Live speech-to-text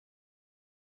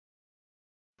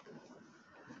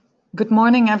Good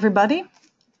morning, everybody.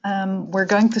 We're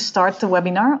going to start the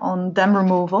webinar on dam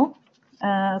removal.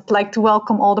 I'd like to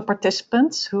welcome all the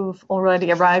participants who've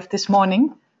already arrived this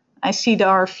morning. I see there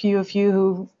are a few of you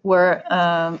who were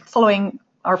following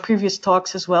our previous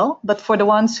talks as well. But for the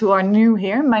ones who are new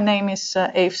here, my name is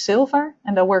Eve Silver,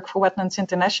 and I work for Wetlands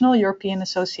International, European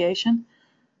Association.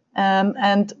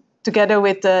 And together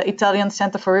with the Italian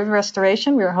Center for River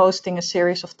Restoration, we are hosting a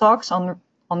series of talks on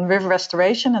river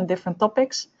restoration and different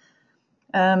topics.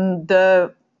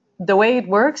 The way it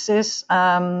works is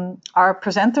our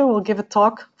presenter will give a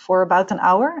talk for about an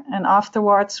hour, and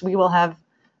afterwards we will have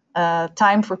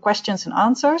time for questions and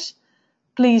answers.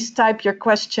 Please type your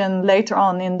question later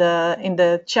on in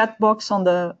the chat box on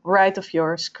the right of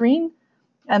your screen,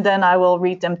 and then I will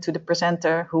read them to the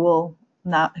presenter who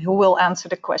will answer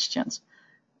the questions.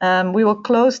 We will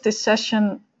close this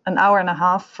session an hour and a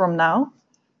half from now,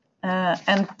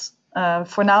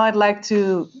 for now, I'd like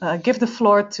to give the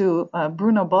floor to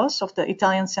Bruno Bos of the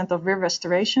Italian Center of River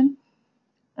Restoration,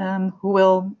 who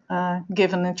will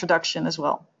give an introduction as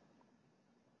well.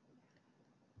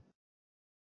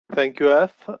 Thank you,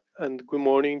 F, and good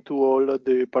morning to all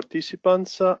the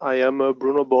participants. I am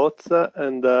Bruno Bos,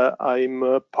 and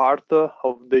I'm part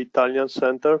of the Italian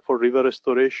Center for River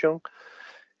Restoration,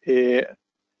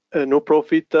 a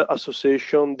no-profit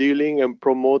association dealing and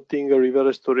promoting river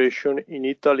restoration in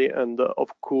Italy and, of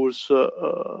course,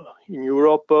 in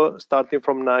Europe, starting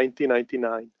from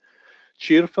 1999.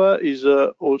 CIRF is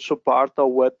also part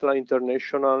of Wetlands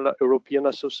International European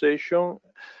Association,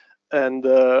 and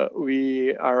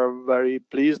we are very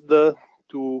pleased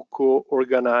to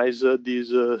co-organize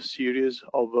this series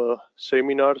of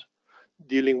seminars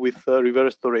dealing with river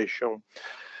restoration.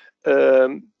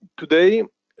 Today,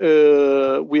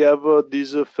 we have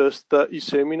this first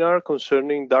e-seminar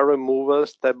concerning dam removal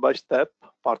step by step,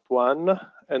 part 1,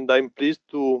 and I'm pleased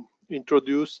to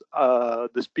introduce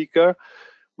the speaker,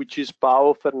 which is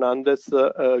Pau Fernandez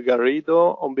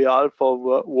Garrido on behalf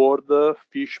of World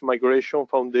Fish Migration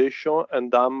Foundation and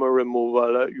Dam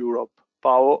Removal Europe.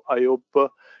 Pau, I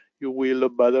hope you will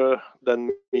better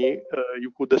than me,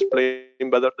 you could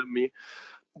explain better than me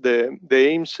the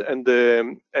aims and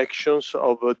the actions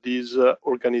of this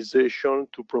organization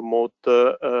to promote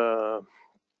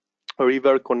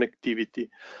river connectivity.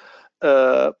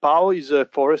 Pau is a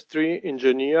forestry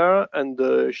engineer, and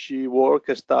she worked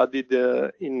and studied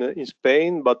in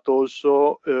Spain, but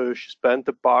also she spent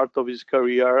a part of his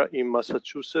career in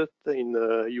Massachusetts in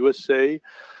USA,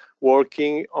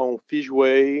 working on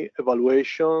fishway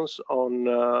evaluations,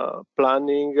 on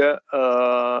planning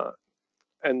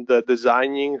and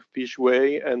designing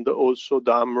fishway and also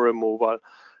dam removal.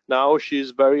 Now she's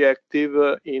very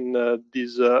active in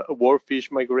this World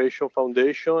Fish Migration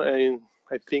Foundation, and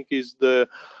I think is the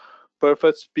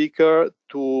perfect speaker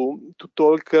to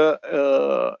talk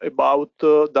about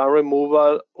dam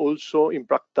removal also in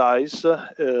practice.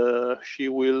 She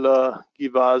will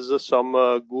give us some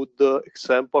good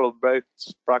example of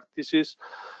best practices,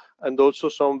 and also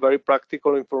some very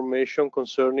practical information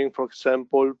concerning, for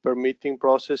example, permitting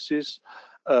processes,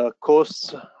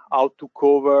 costs, how to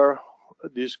cover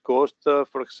this cost,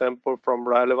 for example, from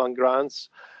relevant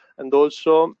grants. And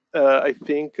also, I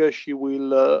think she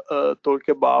will talk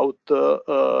about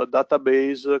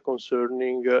database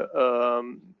concerning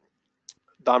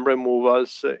dam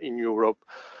removals in Europe.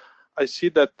 I see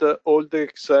that all the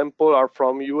examples are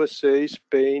from USA,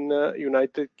 Spain,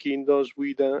 United Kingdom,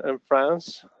 Sweden, and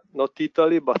France. Not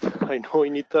Italy, but I know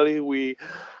in Italy we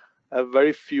have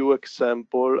very few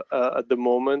examples at the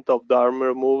moment of dam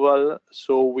removal.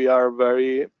 So we are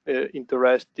very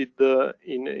interested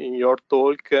in your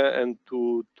talk and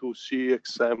to see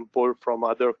examples from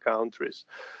other countries.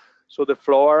 So the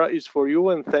floor is for you,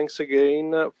 and thanks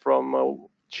again from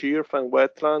CIRF and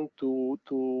Wetland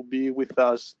to be with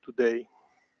us today.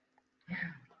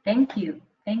 Thank you,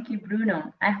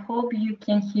 Bruno. I hope you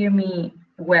can hear me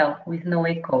well with no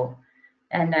echo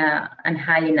and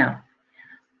high enough.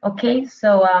 Okay,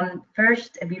 so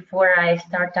first, before I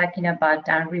start talking about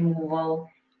dam removal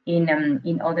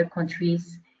in other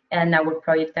countries and our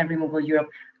project Dam Removal Europe,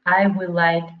 I would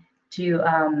like to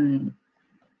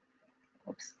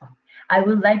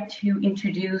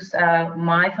introduce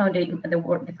my foundation,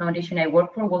 the foundation I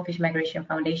work for, World Fish Migration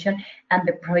Foundation, and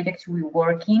the projects we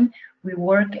work in. We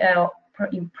work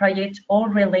in projects all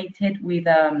related with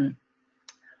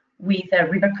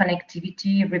river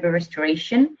connectivity, river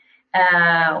restoration.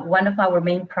 One of our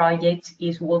main projects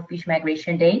is World Fish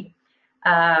Migration Day.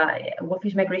 World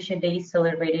Fish Migration Day is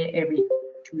celebrated every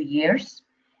 2 years,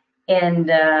 and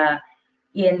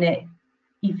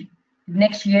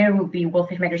next year will be World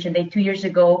Fish Migration Day. 2 years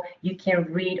ago, you can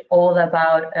read all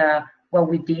about what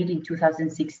we did in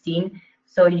 2016.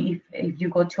 So if you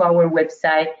go to our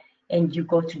website and you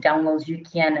go to downloads, you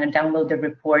can download the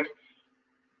report.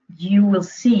 You will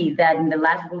see that in the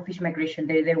last World Fish Migration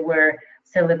Day, there were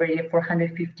celebrated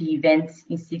 450 events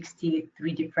in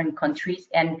 63 different countries,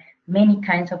 and many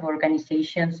kinds of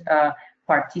organizations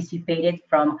participated,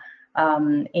 from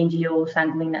NGOs,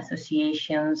 angling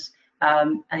associations,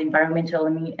 environmental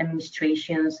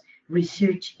administrations,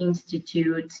 research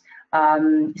institutes,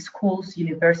 schools,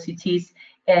 universities.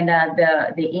 And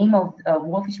the aim of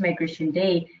World Fish Migration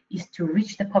Day is to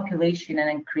reach the population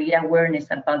and create awareness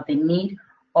about the need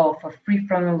of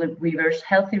free-flowing rivers,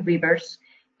 healthy rivers,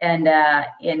 and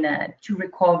to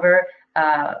recover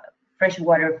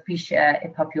freshwater fish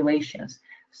populations.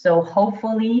 So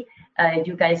hopefully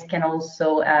you guys can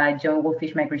also join World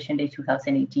Fish Migration Day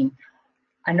 2018.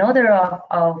 Another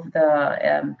of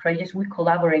the projects we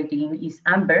collaborate in is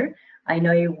Amber. I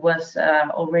know it was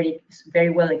already very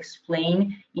well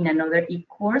explained in another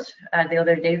e-course the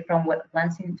other day from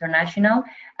Wetlands International.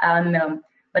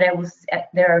 But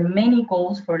there are many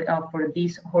goals for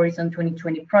this Horizon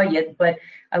 2020 project, but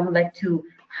I would like to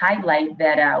highlight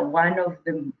that one of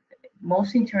the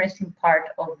most interesting part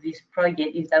of this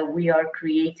project is that we are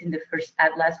creating the first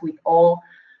atlas with all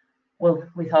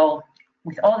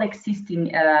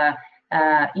existing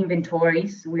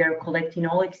inventories. We are collecting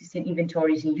all existing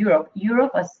inventories in Europe.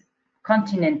 Europe as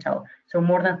continental, so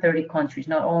more than 30 countries,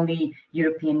 not only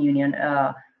European Union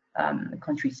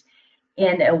countries.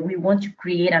 And we want to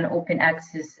create an open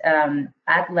access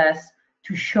atlas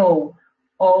to show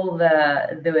all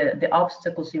the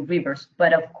obstacles in rivers.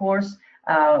 But of course,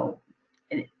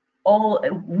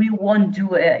 we won't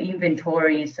do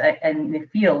inventories in the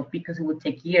field because it would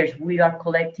take years. We are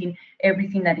collecting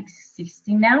everything that is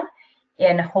existing now,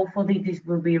 and hopefully this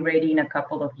will be ready in a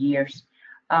couple of years.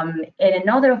 And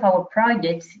another of our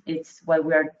projects, it's what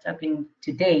we are talking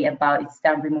today about, it's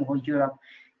Dam Removal Europe.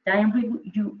 Dam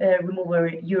Removal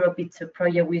Europe, it's a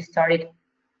project we started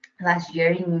last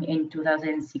year in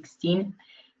 2016.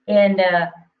 And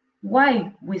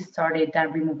why we started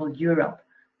Dam Removal Europe?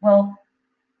 Well,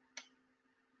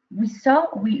 we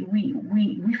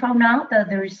found out that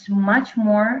there is much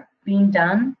more being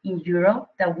done in Europe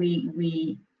than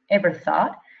we ever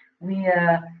thought. We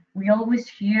always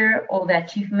hear all the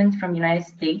achievements from the United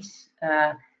States.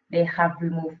 They have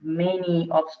removed many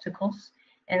obstacles,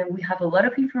 and we have a lot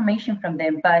of information from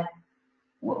them. But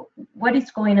what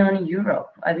is going on in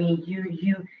Europe? I mean,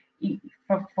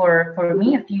 for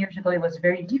me, a few years ago, it was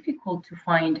very difficult to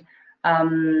find.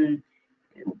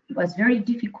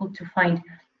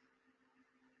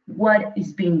 What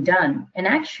is being done. And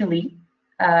actually,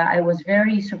 I was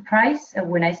very surprised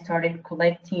when I started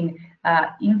collecting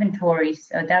inventories,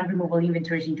 dam removal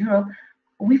inventories in Europe.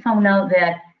 We found out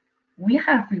that we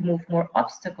have removed more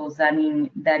obstacles than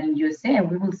in USA, and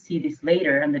we will see this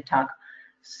later in the talk.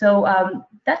 So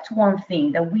that's one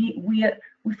thing that we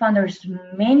found. There's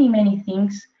many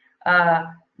things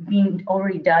being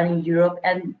already done in Europe,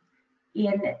 and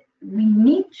we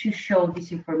need to show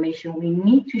this information. We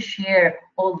need to share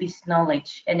all this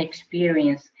knowledge and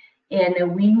experience,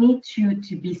 and we need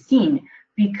to be seen,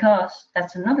 because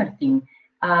that's another thing.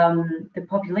 The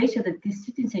population, this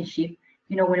citizenship,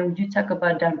 when you talk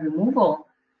about dam removal,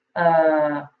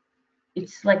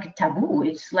 it's like a taboo.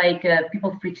 It's like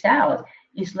people freaks out.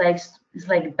 It's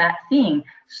like a bad thing.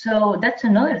 So that's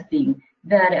another thing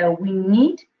that we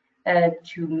need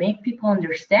to make people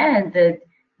understand that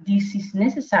this is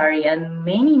necessary, and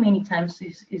many times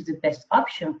is the best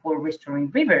option for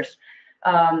restoring rivers.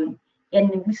 And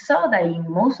we saw that in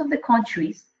most of the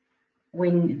countries,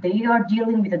 when they are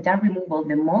dealing with the dam removal,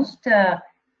 the most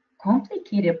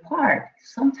complicated part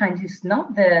sometimes is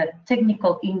not the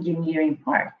technical engineering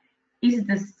part, it's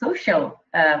the social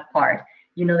part.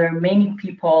 There are many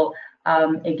people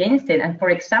against it. And for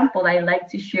example, I like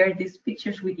to share these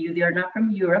pictures with you. They are not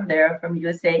from Europe, they are from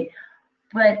USA.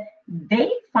 But they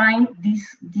find these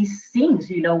things,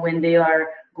 when they are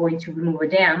going to remove a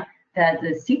dam, that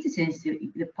the citizens,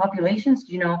 the populations,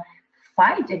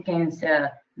 fight against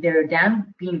their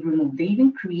dam being removed. They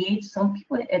even create, some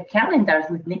people, calendars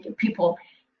with naked people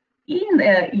in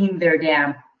their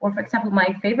dam. Or for example,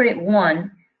 my favorite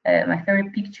one, my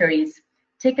favorite picture is,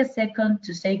 take a second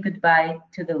to say goodbye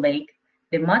to the lake.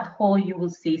 The mud hole you will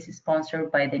see is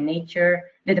sponsored by the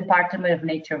Department of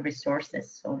Nature Resources,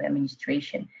 so the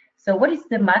administration. So what is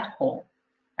the mud hole?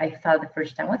 I thought the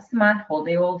first time, what's the mud hole?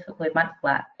 They also call it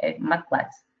mud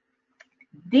flats.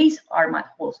 These are mud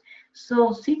holes.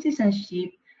 So citizens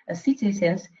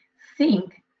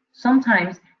think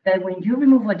sometimes that when you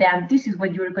remove a dam, this is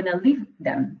what you're going to leave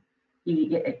them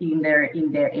in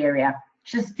their area,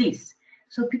 just this.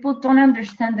 So people don't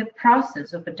understand the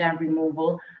process of a dam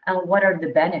removal and what are the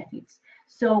benefits.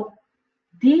 So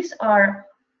these are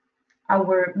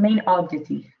our main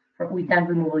objective with Dam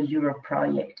Removal Europe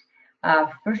project.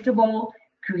 First of all,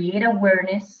 create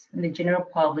awareness in the general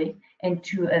public and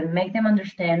to make them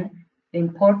understand the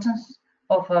importance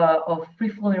of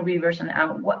free-flowing rivers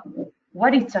and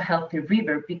what is a healthy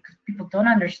river, because people don't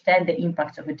understand the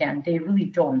impacts of a dam. They really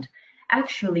don't.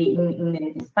 Actually, in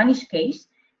the Spanish case,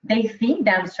 they think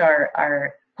dams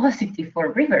are positive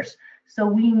for rivers. So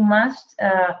we must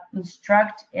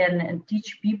instruct and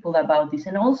teach people about this.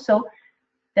 And also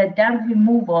that dam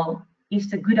removal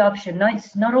is a good option. No,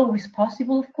 it's not always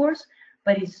possible, of course,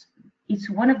 but it's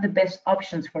one of the best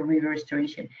options for river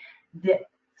restoration. The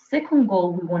second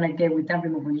goal we want to get with Dam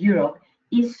Removal Europe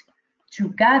is to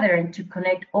gather and to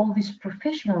connect all these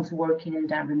professionals working in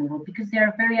dam removal, because they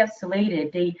are very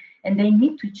isolated. They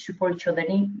need to support each other.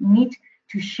 They need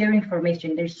to share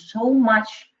information. There's so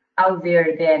much out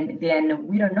there than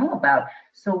we don't know about.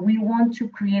 So we want to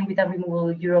create with Dam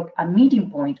Removal Europe a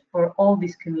meeting point for all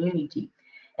this community.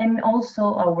 And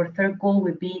also our third goal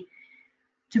would be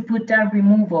to put dam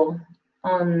removal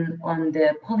on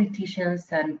the politicians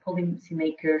and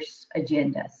policymakers'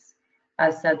 agendas,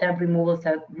 as dam removal is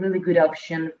a really good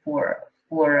option for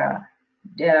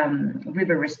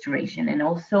river restoration, and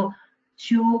also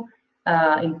to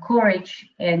encourage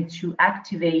and to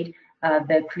activate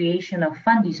the creation of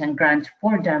fundings and grants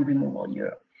for Dam Removal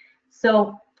Europe.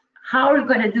 So how are we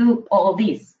going to do all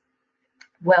this?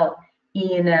 Well,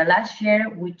 in last year,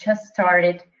 we just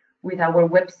started with our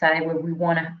website where we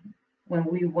want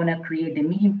to create the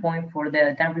meeting point for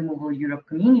the Dam Removal Europe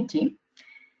community,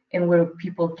 and where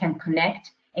people can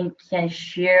connect and can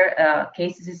share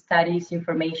cases, studies,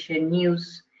 information,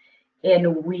 news.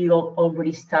 And we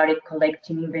already started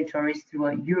collecting inventories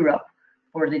throughout Europe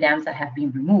for the dams that have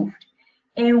been removed.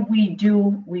 And we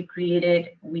do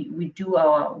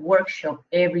our workshop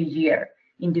every year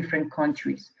in different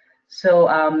countries. So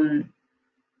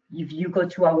if you go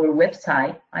to our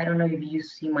website, I don't know if you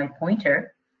see my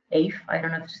pointer, Abe, I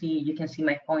don't know if you can see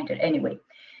my pointer anyway.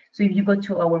 So if you go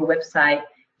to our website,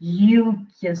 you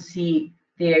can see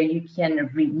there, you can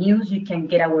read news, you can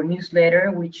get our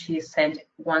newsletter, which is sent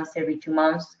once every 2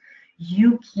 months.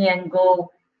 You can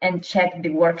go and check the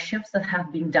workshops that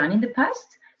have been done in the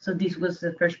past. So this was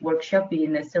the first workshop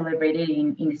celebrated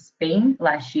in Spain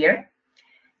last year,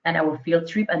 and our field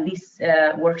trip, and this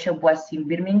workshop was in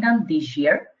Birmingham this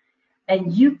year.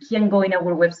 And you can go in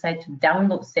our website to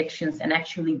download sections and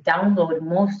actually download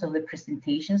most of the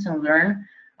presentations and learn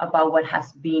about what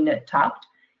has been talked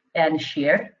and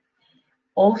shared.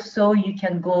 Also, you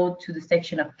can go to the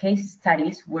section of case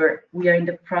studies, where we are in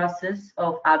the process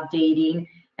of updating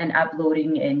and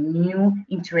uploading a new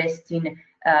interesting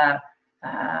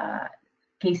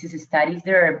cases studies.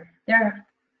 There are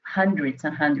hundreds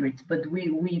and hundreds, but we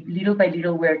little by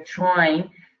little we're trying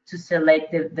to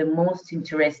select the most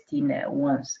interesting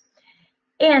ones.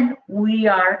 And we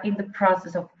are in the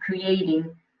process of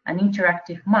creating an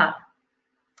interactive map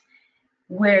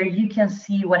where you can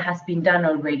see what has been done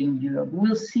already in Europe.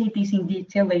 We'll see this in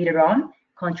detail later on,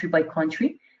 country by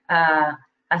country.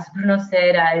 As Bruno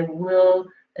said, I will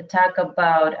talk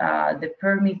about the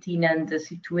permitting and the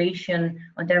situation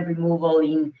on dam removal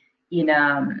in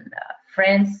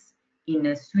France,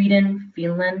 in Sweden,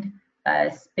 Finland,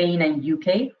 Spain, and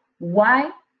UK. Why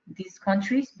these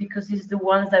countries? Because it's the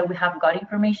ones that we have got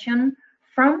information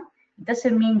from. It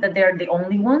doesn't mean that they're the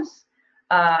only ones.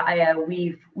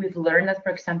 We've learned that,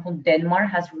 for example, Denmark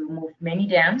has removed many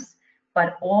dams,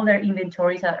 but all their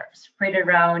inventories are spread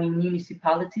around in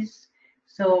municipalities.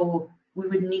 So we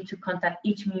would need to contact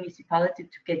each municipality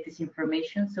to get this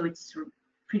information. So it's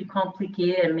pretty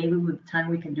complicated, and maybe with time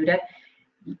we can do that.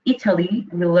 Italy,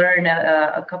 we learned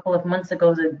a couple of months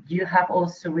ago that you have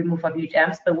also removed a few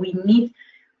dams, but we need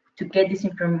to get this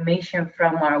information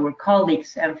from our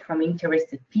colleagues and from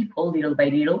interested people little by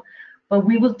little. But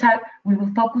we will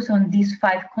focus on these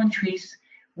 5 countries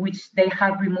which they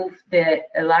have removed the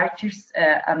largest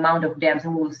amount of dams,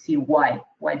 and we will see why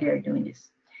they are doing this.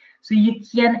 So you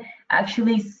can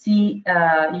actually see,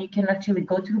 you can actually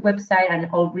go to the website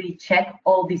and already check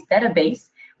all this database.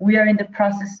 We are in the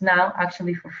process now,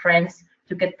 actually, for France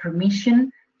to get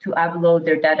permission to upload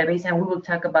their database, and we will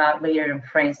talk about later in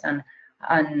France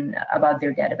and about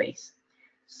their database.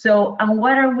 So, and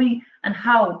what are we, and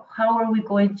how are we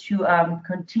going to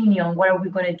continue, and what are we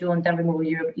going to do on Dam Removal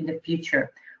Europe in the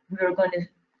future? We are going to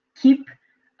keep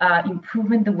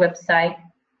improving the website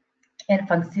and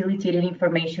facilitated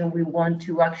information. We want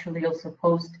to actually also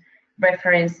post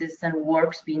references and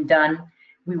works being done.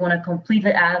 We want to complete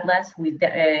the atlas with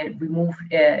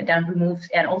dam removes,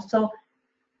 and also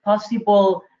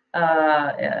possible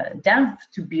dams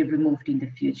to be removed in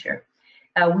the future.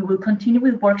 We will continue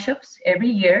with workshops every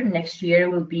year. Next year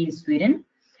will be in Sweden,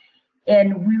 and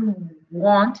we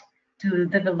want to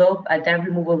develop a dam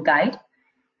removal guide.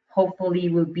 Hopefully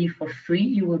it will be for free.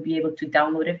 You will be able to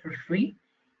download it for free.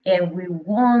 And we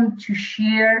want to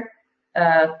share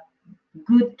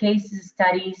good case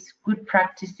studies, good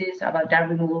practices about dam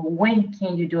removal. When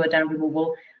can you do a dam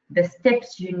removal? The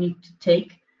steps you need to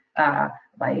take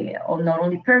by not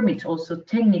only permits, also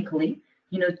technically,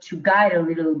 to guide a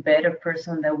little bit a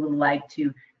person that would like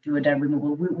to do a dam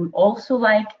removal. We would also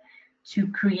like to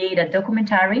create a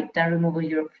documentary, Dam Removal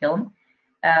Europe film,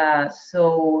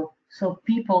 so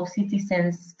people,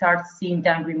 citizens, start seeing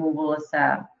dam removal as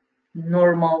a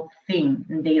normal thing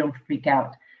and they don't freak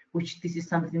out, which this is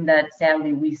something that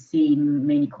sadly we see in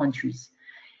many countries.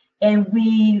 And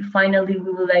finally,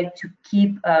 we would like to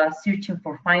keep searching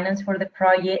for finance for the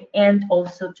project, and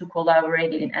also to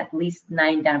collaborate in at least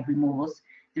 9 dam removals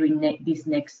during these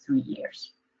next 3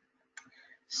 years.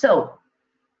 So,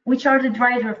 which are the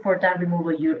drivers for dam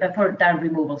removal?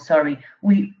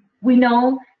 We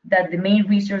know that the main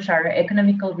reasons are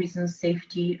economical reasons,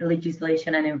 safety,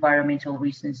 legislation, and environmental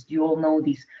reasons. You all know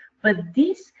this, but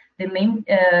the main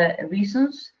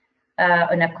reasons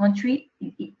in a country,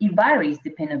 it varies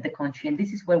depending on the country, and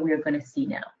this is what we are going to see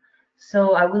now.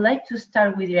 So I would like to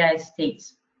start with the United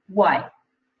States. Why?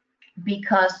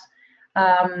 Because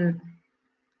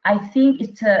I think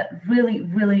it's a really,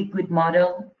 really good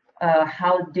model,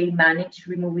 how they manage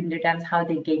removing their dams, how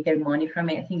they get their money from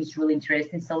it. I think it's really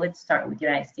interesting. So let's start with the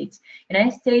United States.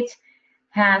 United States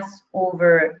has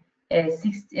over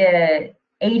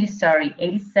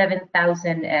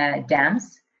 87,000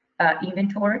 dams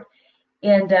inventoried,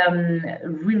 and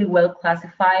really well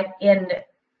classified. And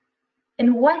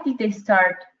why did they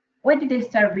start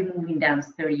removing dams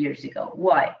 30 years ago?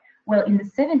 Why? Well, in the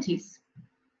 70s,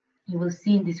 you will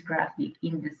see in this graphic,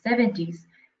 in the 70s,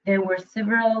 there were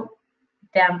several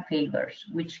dam failures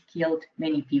which killed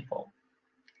many people,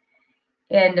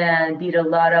 and did a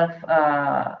lot of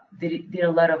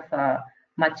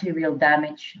material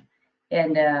damage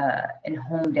and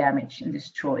home damage and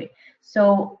destroy.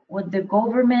 So what the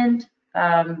government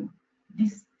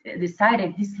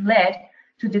decided, this led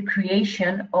to the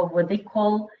creation of what they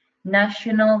call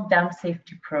national dam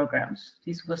safety programs.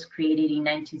 This was created in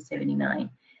 1979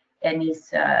 and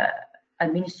is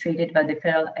administered by the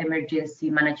Federal Emergency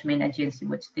Management Agency,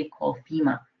 which they call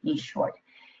FEMA in short.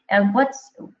 And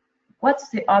what's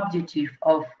the objective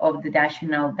of the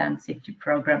national dam safety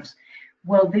programs?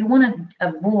 Well, they want to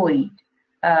avoid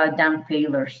dam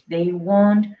failures. They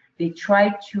try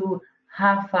to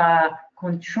have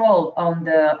control on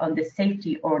the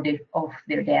safety of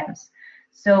their dams.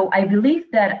 So I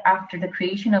believe that after the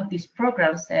creation of these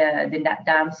programs, the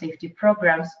dam safety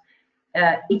programs,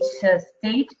 each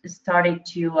state started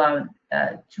to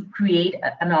create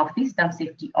an office, dam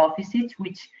safety offices,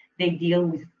 which they deal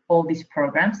with all these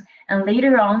programs. And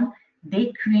later on,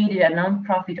 they created a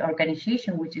non-profit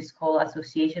organization, which is called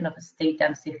Association of State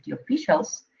Dam Safety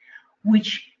Officials,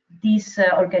 which this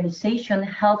organization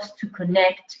helps to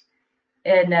connect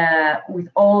and with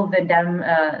all the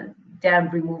dam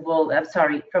removal.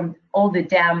 From all the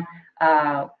dam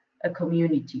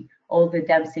community, all the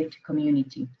dam safety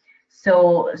community.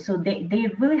 So they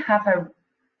really have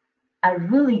a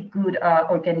really good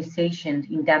organization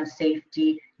in dam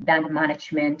safety, dam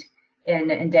management,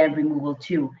 and dam removal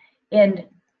too. And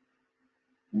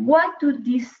what do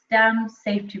these dam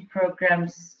safety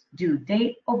programs do?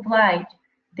 They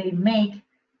make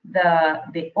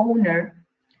the owner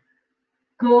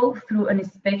go through an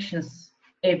inspections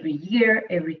every year,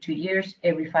 every 2 years,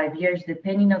 every 5 years,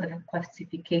 depending on the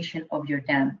classification of your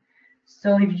dam.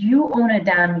 So if you own a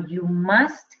dam, you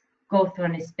must go through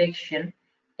an inspection,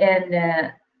 and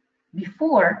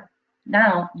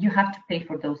now you have to pay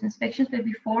for those inspections, but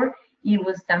before it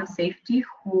was dam safety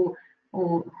who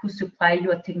supply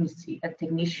you a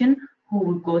technician who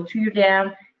will go to your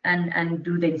dam and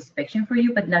do the inspection for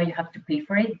you, but now you have to pay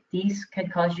for it. These can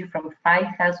cost you from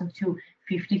 $5,000 to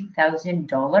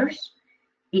 $50,000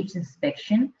 each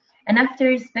inspection. And after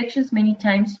inspections, many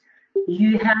times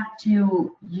you have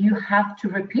to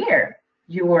repair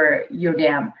your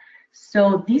dam.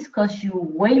 So this costs you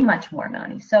way much more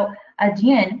money. So at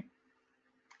the end,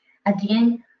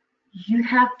 you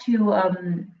have to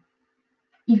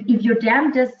if your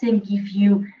dam doesn't give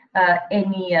you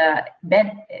any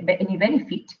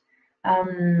benefit,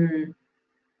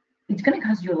 it's going to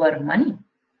cost you a lot of money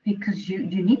because you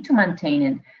need to maintain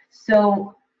it.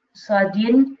 So at the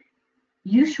end,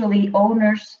 usually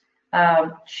owners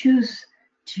choose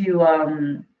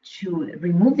to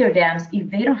remove their dams if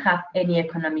they don't have any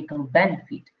economical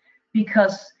benefit,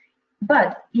 because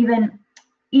but even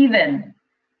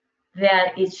that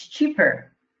it's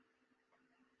cheaper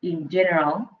in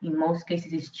general, in most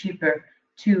cases it's cheaper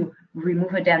to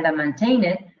remove a dam than maintain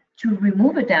it. To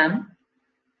remove a dam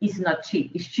is not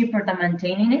cheap. It's cheaper than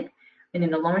maintaining it, and in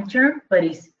the long term, but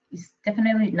it's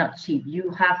definitely not cheap.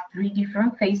 You have 3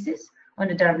 different phases on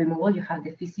the dam removal. You have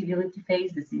the feasibility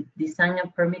phase, the design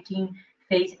and permitting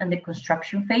phase, and the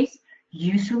construction phase.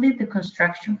 Usually the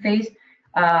construction phase,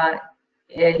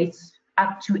 it's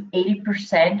up to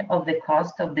 80% of the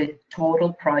cost of the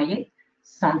total project,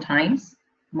 sometimes,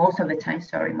 most of the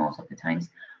times.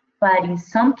 But in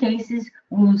some cases,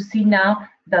 we'll see now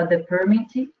that the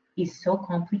permitting is so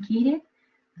complicated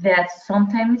that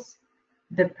sometimes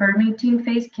the permitting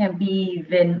phase can be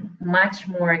even much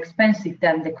more expensive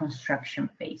than the construction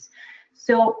phase.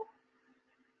 So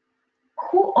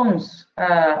who owns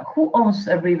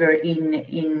a river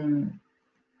in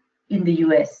the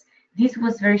US? This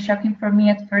was very shocking for me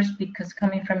at first, because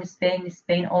coming from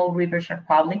Spain, all rivers are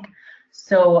public.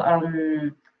 So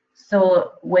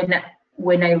so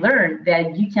when I learned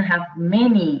that you can have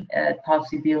many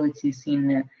possibilities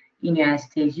in United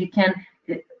States, you can,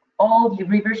 all the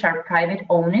rivers are private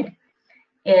owned,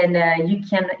 and you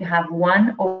can have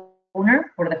one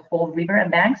owner for the whole river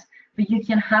and banks, but you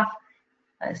can have,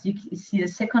 as you can see, the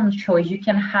second choice, you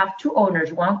can have 2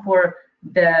 owners, one for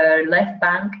the left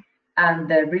bank and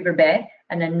the riverbed,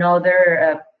 and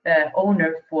another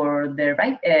owner for the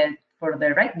right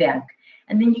bank.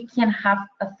 And then you can have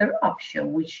a third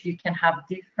option, which you can have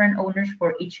different owners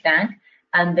for each bank,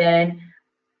 and then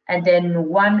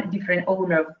one different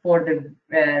owner for the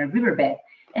riverbed.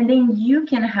 And then you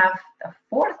can have a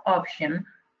fourth option,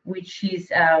 which is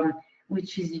the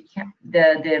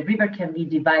river can be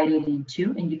divided in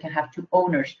 2, and you can have 2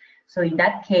 owners. So in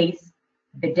that case,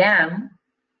 the dam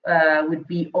would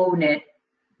be owned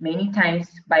many times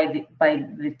by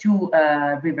the 2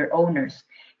 river owners.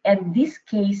 And this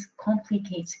case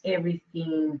complicates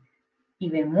everything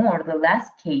even more, the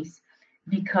last case,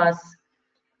 because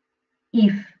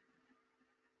if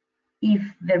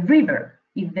the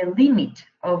limit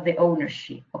of the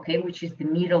ownership, okay, which is the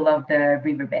middle of the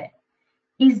riverbed,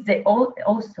 is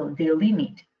also the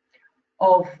limit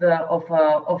of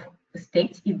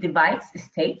states, it divides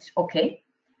states, okay,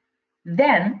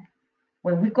 then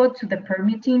when we go to the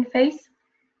permitting phase,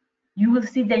 you will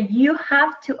see that you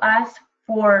have to ask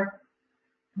for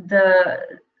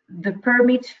the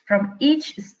permit from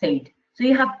each state. So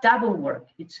you have double work.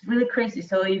 It's really crazy.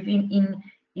 So if in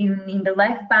the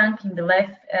left bank, in the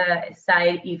left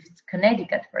side, if it's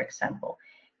Connecticut, for example,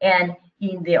 and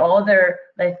in the other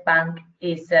left bank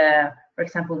is, for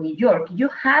example, New York, you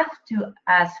have to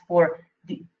ask for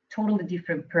the totally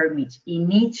different permits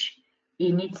in each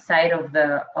side of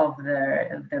the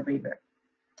river.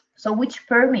 So which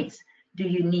permits do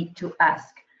you need to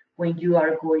ask when you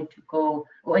are going to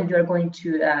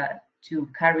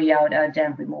carry out a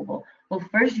dam removal? Well,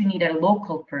 first you need a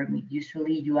local permit.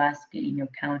 Usually you ask it in your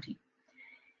county.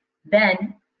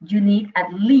 Then you need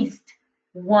at least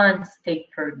 1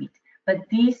 state permit, but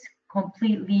this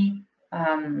completely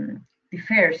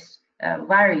varies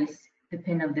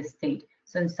depending on the state.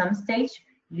 So in some states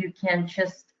you can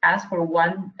just ask for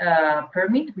 1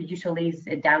 permit, which usually is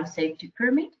a dam safety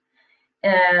permit.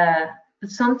 But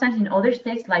sometimes in other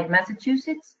states like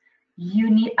Massachusetts,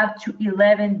 you need up to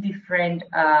 11 different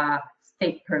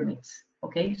state permits.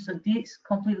 Okay, so this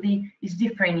completely is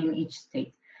different in each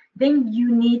state. Then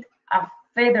you need a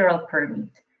federal permit,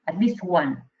 at least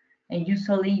 1, and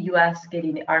usually you ask it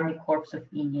in the Army Corps of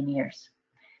Engineers.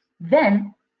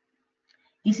 Then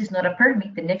this is not a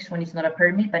permit. The next one is not a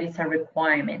permit, but it's a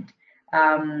requirement.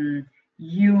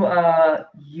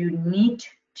 You need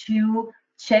to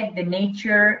check the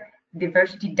nature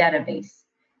diversity database.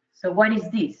 So what is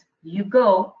this? You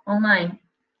go online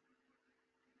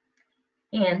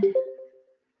and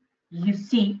you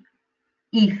see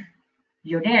if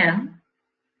your dam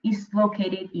is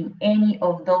located in any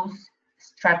of those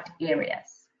struct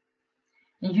areas.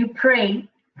 And you pray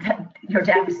that your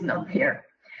dam is not there,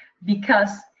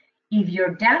 because if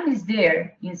your dam is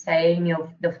there inside any of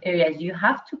those areas, you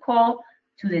have to call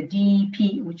to the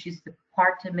DEP, which is the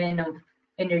Department of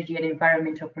Energy and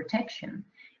Environmental Protection.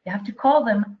 You have to call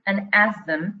them and ask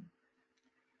them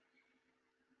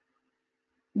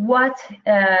what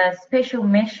special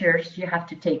measures you have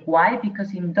to take. Why?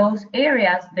 Because in those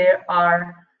areas there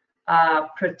are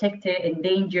protected,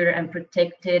 endangered, and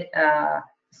protected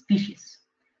species.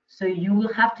 So you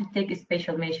will have to take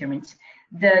special measurements.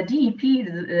 The DEP,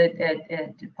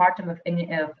 the Department of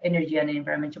Energy and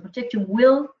Environmental Protection,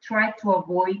 will try to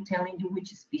avoid telling you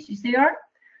which species they are.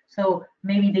 So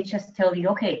maybe they just tell you,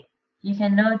 okay, you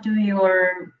cannot do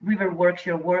your river works,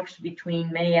 your works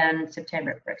between May and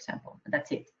September, for example.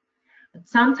 That's it. But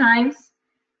sometimes,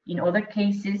 in other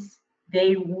cases,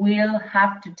 they will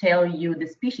have to tell you the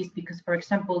species because, for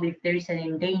example, if there is an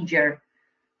endangered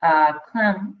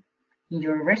clam in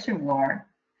your reservoir,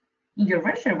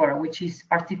 which is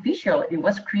artificial, it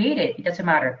was created, it doesn't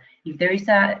matter. If there is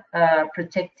a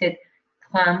protected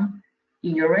clam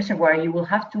in your reservoir, you will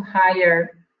have to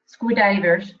hire scuba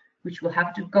divers, which will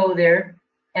have to go there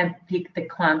and pick the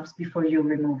clams before you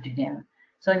remove the dam.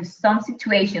 So in some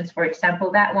situations, for example,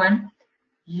 that one,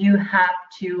 you have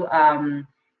to,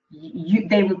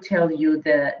 they will tell you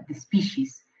the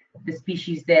species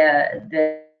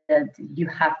that you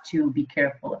have to be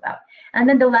careful about. And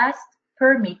then the last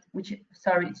permit, which,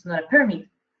 sorry, it's not a permit,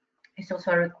 it's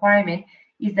also a requirement,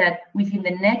 is that within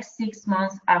the next 6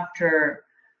 months after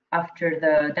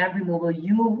the dam removal,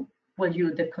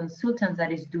 the consultant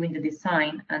that is doing the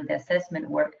design and the assessment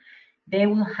work, they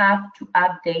will have to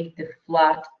update the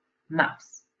flood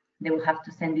maps. They will have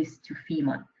to send this to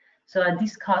FEMA. So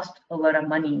this costs a lot of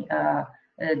money, the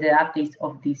updates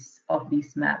of these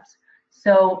maps.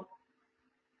 So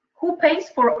who pays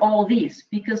for all this?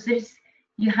 Because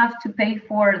you have to pay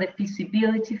for the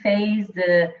feasibility phase,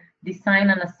 the design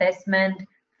and assessment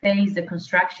phase, the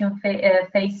construction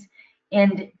phase,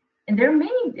 and there are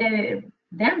many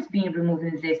dams being removed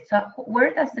in this. So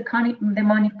where does the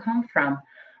money come from?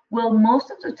 Well, most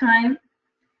of the time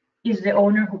is the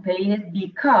owner who pays it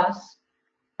because,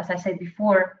 as I said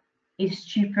before, it's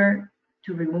cheaper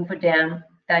to remove a dam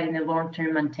than in the long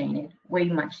term maintain it, way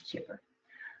much cheaper.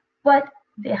 But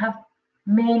they have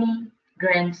many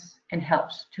grants and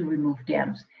helps to remove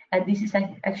dams. And this is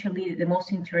actually the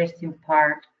most interesting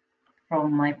part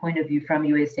from my point of view from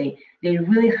USA. They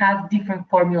really have different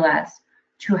formulas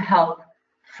to help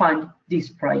fund these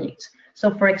projects.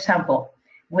 So for example,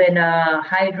 when a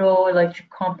hydroelectric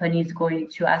company is going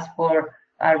to ask for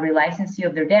a relicensing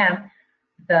of their dam,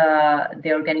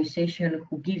 the organization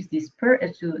who gives this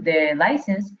to the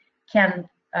license can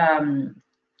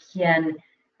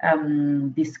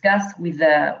discuss with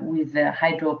the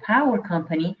hydropower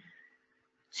company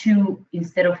to,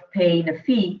 instead of paying a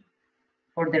fee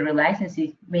for the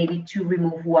relicensing, maybe to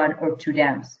remove 1 or 2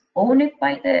 dams,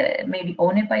 maybe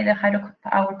owned it by the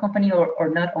hydropower company or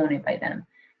not owned by them.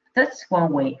 That's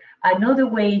one way. Another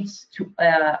way is to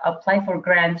apply for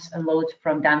grants and loans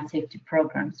from dam safety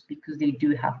programs, because they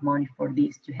do have money for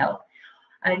this to help.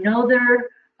 Another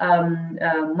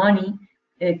money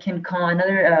can come,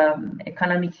 another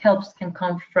economic helps can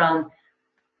come from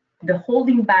the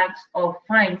holding backs of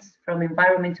fines from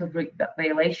environmental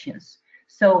violations.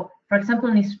 So, for example,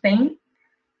 in Spain,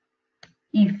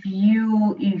 if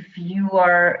you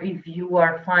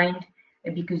are fined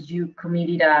because you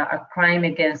committed a crime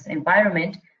against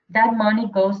environment, that money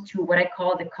goes to what I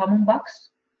call the common box,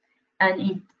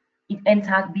 and it ends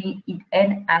up being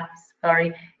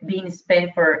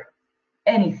spent for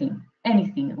anything,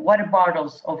 water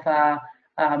bottles of a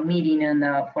meeting and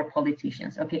for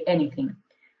politicians, okay, anything.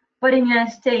 But in the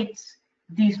United States,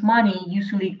 this money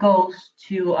usually goes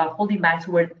to holding backs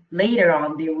where later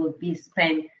on they will be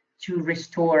spent to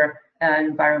restore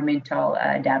environmental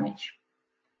damage.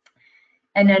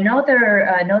 And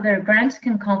another grants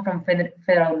can come from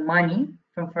federal money,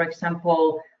 from, for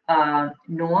example,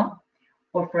 NOAA,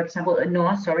 or for example,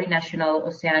 National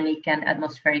Oceanic and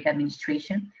Atmospheric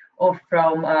Administration, or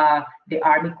from the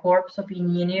Army Corps of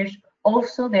Engineers.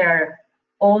 Also, there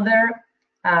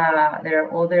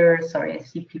are other, sorry, I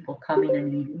see people coming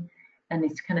and leaving, and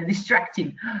it's kind of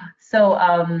distracting. So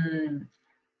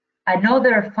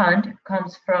another fund can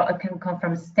come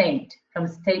from state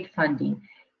funding.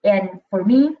 And for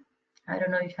me, I don't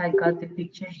know if I got the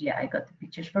pictures. Yeah, I got the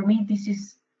pictures. For me, this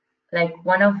is like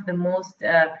one of the most,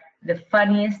 the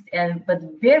funniest but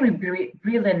very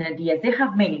brilliant ideas. They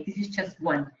have many. This is just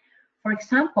one. For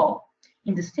example,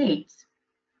 in the States,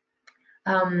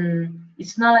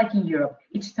 it's not like in Europe.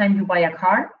 Each time you buy a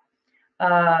car,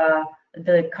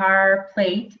 the car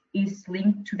plate is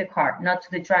linked to the car, not to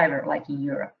the driver, like in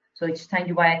Europe. So each time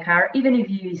you buy a car, even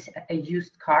if you use a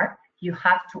used car, you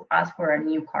have to ask for a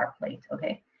new car plate,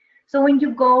 okay? So when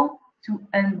you go to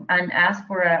and ask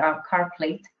for a car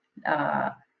plate,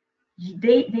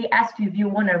 they ask you if you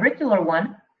want a regular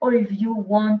one or if you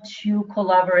want to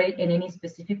collaborate in any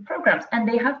specific programs. And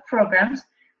they have programs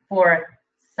for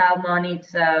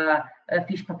salmonids,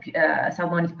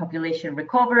 salmonids population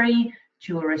recovery,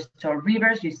 to restore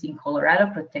rivers using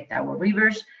Colorado, protect our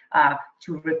rivers,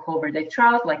 to recover the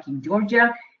trout, like in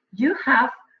Georgia. You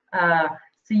have,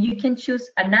 so you can choose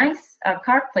a nice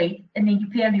card plate, and then you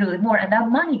pay a little bit more, and that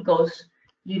money goes,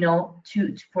 you know,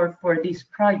 for these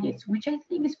projects, which I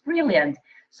think is brilliant.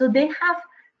 So they have,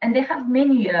 and they have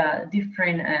many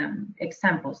different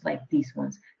examples like these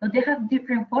ones. So they have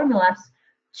different formulas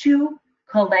to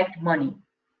collect money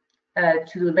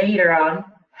to later on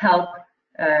help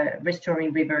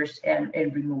restoring rivers and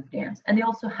remove dams. And they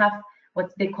also have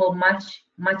what they call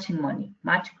matching money,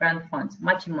 match grant funds,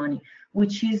 matching money,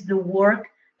 which is the work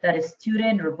that a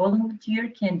student or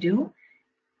volunteer can do,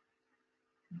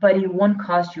 but it won't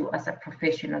cost you as a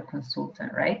professional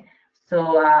consultant, right?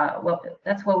 So well,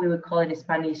 that's what we would call in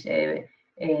Spanish dinero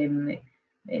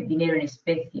en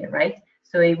especie, right?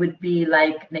 So it would be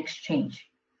like an exchange.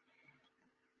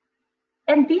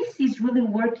 And this is really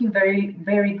working very,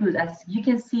 very good. As you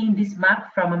can see in this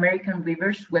map from American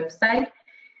Rivers website,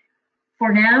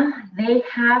 for now, they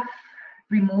have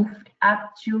removed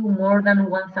up to more than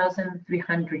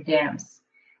 1,300 dams.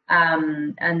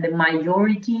 And the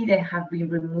majority, they have been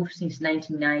removed since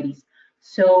 1990s.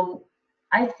 So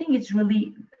I think it's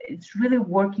really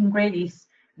working great, is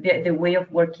the way of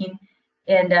working.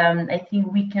 And I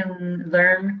think we can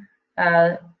learn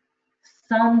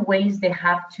some ways they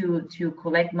have to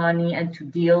collect money and to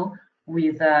deal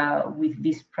with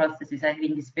these processes. I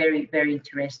think it's very, very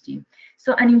interesting.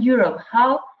 So, and in Europe,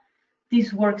 how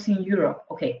this works in Europe?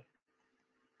 Okay,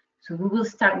 so we will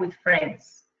start with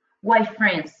France. Why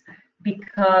France?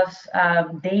 Because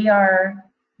they are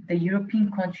the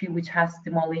European country which has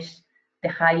demolished the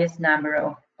highest number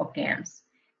of dams,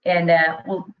 and they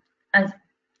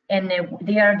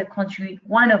are the country,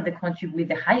 one of the countries with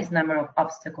the highest number of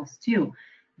obstacles too.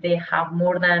 They have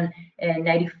more than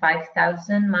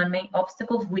 95,000 man-made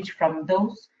obstacles, which from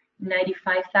those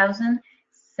 95,000,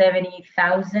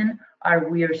 70,000 are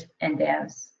weirs and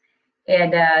dams.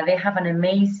 And they have an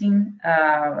amazing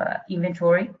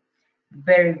inventory,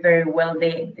 very, very well.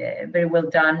 Very well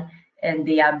done, and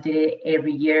they update it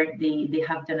every year. They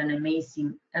have done an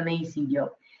amazing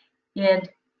job. And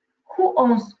who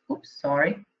owns? Oops,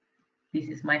 sorry. This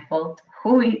is my fault.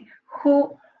 Who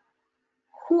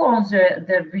owns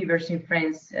the rivers in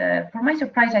France? For my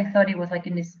surprise, I thought it was like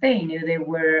in Spain, they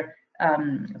were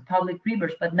public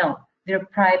rivers, but no, they're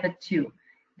private too.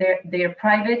 They're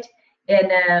private,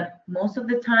 and most of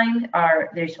the time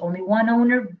there's only one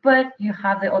owner, but you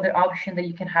have the other option that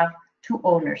you can have two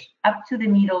owners. Up to the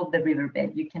middle of the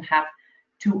riverbed, you can have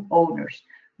two owners.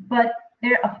 But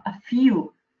there are a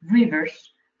few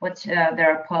rivers which they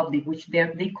are public, which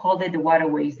they call it the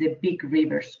waterways, the big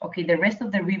rivers. Okay, the rest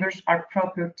of the rivers are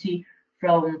property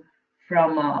from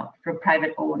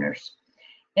private owners,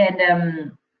 and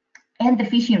the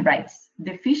fishing rights.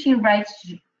 The fishing rights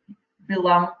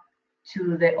belong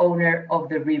to the owner of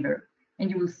the river. And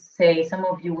you will say, some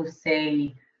of you will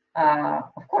say,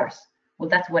 of course. Well,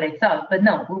 that's what I thought, but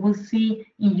no. We will see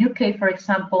in UK, for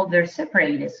example, they're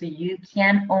separated, so you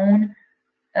can own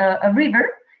a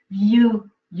river. You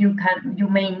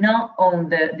may not own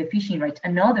the fishing rights.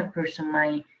 Another person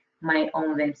might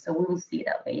own them. So we will see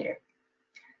that later.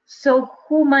 So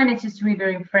who manages river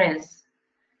in France?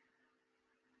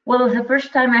 Well, the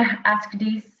first time I asked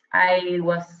this, I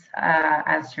was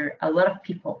answered a lot of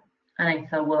people, and I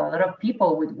thought, well, a lot of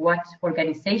people with what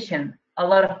organization? A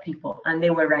lot of people, and they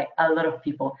were right. A lot of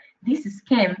people. This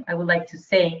scheme, I would like to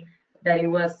say that it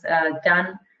was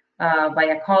done by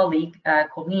a colleague,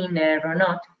 Colleen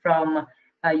Ronot, from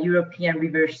European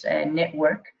Rivers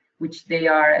Network, which they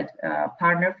are a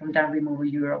partner from Dam Removal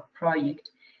Europe project.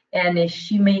 And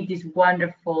she made this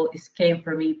wonderful scheme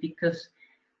for me, because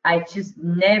I just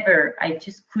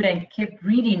couldn't keep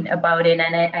reading about it,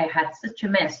 and I had such a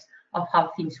mess of how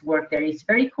things work there. It's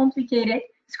very complicated.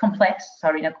 It's complex.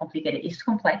 Sorry, not complicated. It's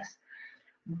complex,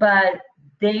 but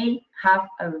they have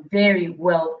a very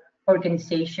well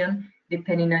organization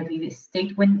depending on the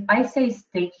state. When I say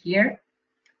state here,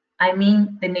 I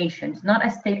mean the nation. It's not a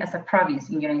state as a province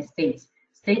in the United States.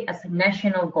 State as a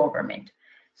national government.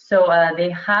 So they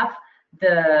have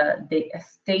the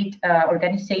state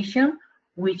organization,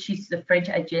 which is the French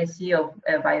Agency of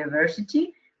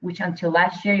Biodiversity, which until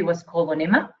last year it was called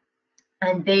ONEMA,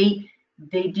 and they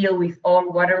deal with all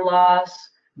water laws,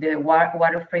 the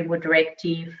Water Framework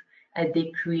Directive.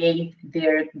 They create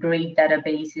their great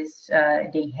databases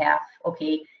they have.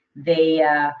 Okay, they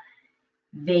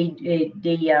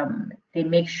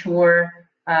make sure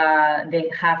they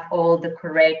have all the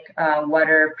correct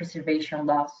water preservation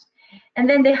laws, and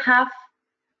then they have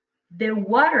the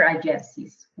water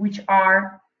agencies, which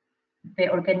are the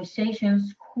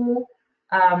organizations who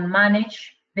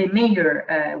manage the major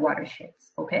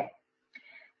watersheds, okay?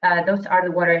 Those are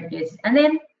the water agencies. And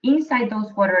then inside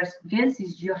those water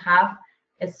agencies, you have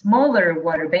a smaller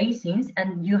water basins,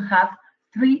 and you have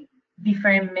 3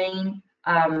 different main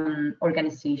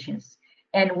organizations.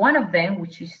 And one of them,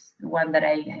 which is the one that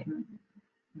I am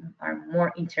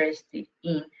more interested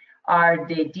in, are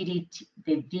the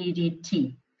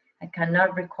DDT. I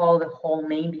cannot recall the whole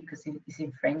name because it's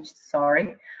in French,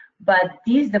 sorry. But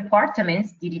these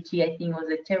departments, DDT, I think was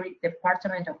the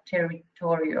Department of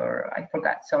Territory, or I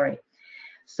forgot, sorry.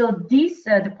 So these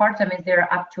departments, there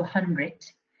are up to 100.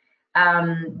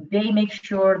 They make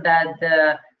sure that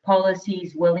the policy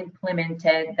is well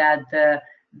implemented, that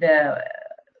the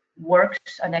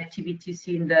works and activities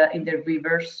in the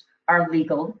rivers are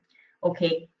legal,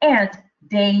 okay, and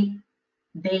they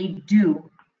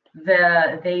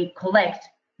collect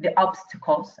the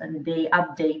obstacles, and they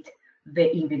update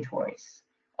the inventories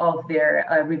of their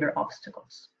river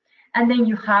obstacles. And then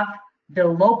you have the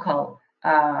local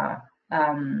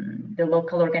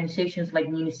organizations like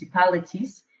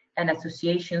municipalities and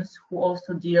associations who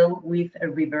also deal with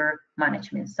river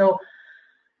management. So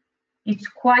it's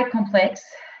quite complex,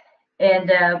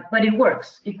 and but it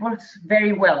works. It works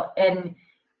very well. And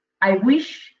I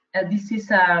wish this is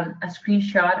a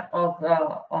screenshot of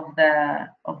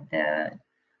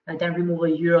the Dam Removal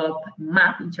Europe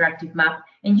map, interactive map,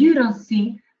 and you don't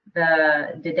see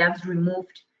the dams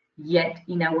removed yet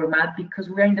in our map because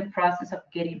we're in the process of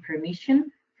getting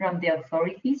permission from the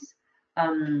authorities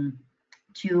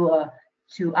to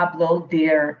upload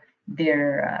their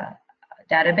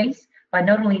database. But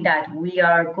not only that, we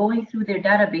are going through their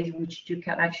database, which you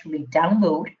can actually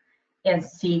download and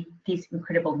see these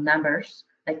incredible numbers,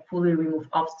 like fully removed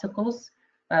obstacles,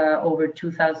 over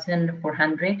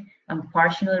 2,400, and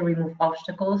partially removed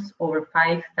obstacles, over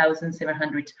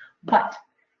 5,700. But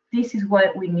this is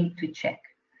what we need to check,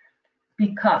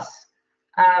 because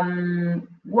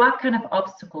what kind of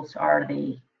obstacles are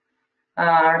they?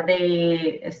 Are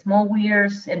they small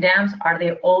weirs and dams? Are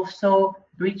they also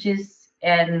bridges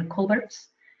and culverts?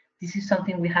 This is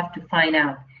something we have to find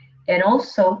out. And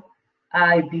also,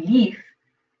 I believe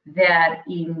that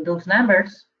in those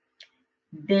numbers,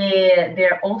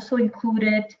 they're also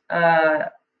included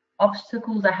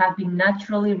obstacles that have been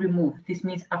naturally removed. This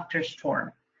means after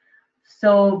storm.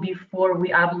 So before we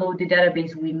upload the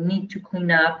database, we need to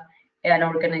clean up and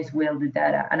organize well the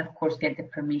data, and of course get the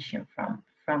permission from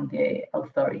the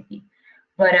authority.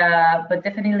 But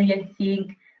definitely, I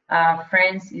think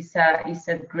France is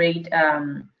a great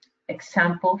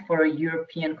example for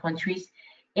European countries.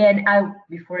 And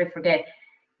before I forget,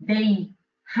 they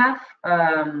have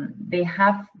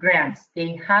grants,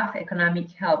 they have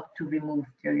economic help to remove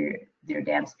their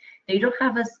dams. They don't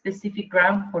have a specific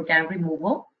grant for dam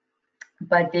removal,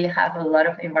 but they have a lot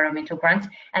of environmental grants,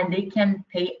 and they can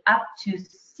pay up to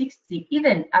 60,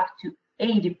 even up to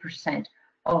 80%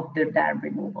 of their dam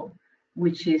removal,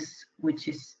 which is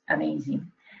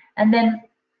amazing. And then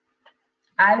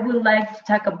I would like to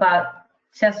talk about,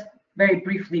 just very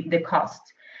briefly, the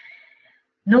cost.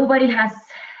 Nobody has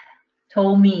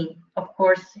told me, of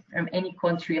course, from any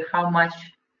country, how much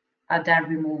a dam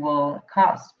removal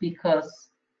costs, because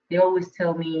they always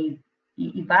tell me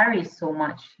it varies so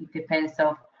much. It depends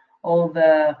on all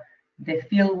the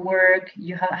field work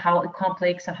you have, how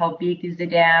complex and how big is the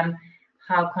dam,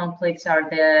 how complex are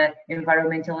the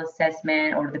environmental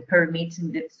assessment or the permits.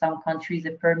 In some countries,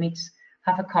 the permits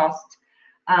have a cost.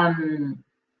 But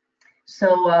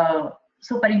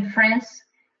in France,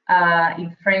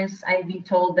 I've been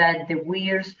told that the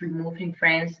weirs removed in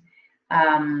France,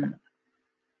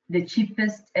 the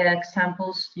cheapest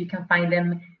examples, you can find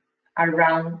them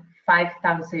around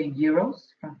 5,000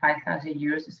 euros, from 5,000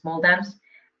 euros, small dams,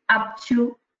 up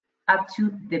to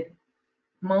the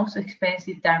most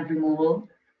expensive dam removal,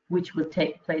 which will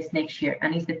take place next year,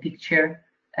 and is the picture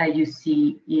you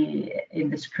see in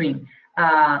the screen.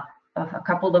 A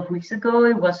couple of weeks ago,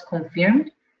 it was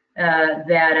confirmed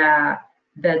that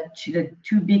the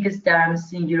 2 biggest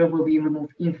dams in Europe will be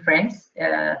removed in France.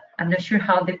 I'm not sure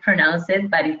how they pronounce it,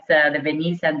 but it's the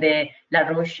Venise and the La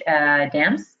Roche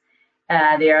dams.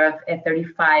 They are at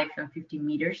 35 and 50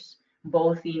 meters,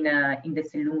 both in the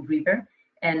Selum River.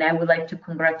 And I would like to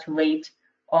congratulate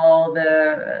all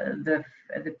the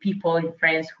people in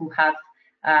France who have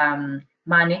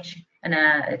managed and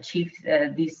achieved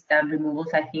these dam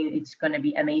removals. I think it's going to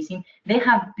be amazing. They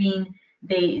have been,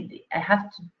 I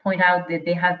have to point out that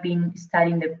they have been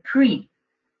studying the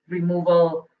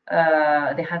pre-removal.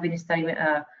 They have been studying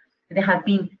they have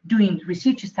been doing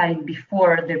research studies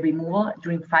before the removal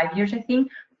during 5 years, I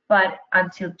think, but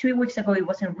until 2 weeks ago, it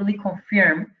wasn't really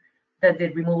confirmed that the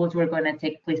removals were going to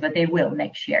take place, but they will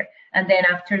next year. And then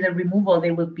after the removal,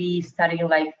 they will be studying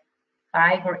like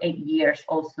 5 or 8 years.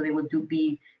 Also, they will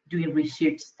be doing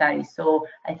research studies. So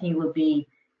I think it will be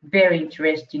very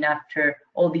interesting after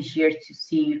all these years to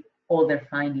see all their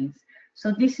findings.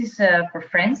 So this is for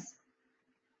France.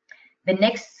 The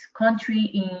next country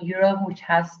in Europe which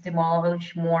has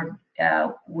demolished more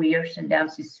weirs and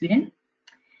dams is Sweden.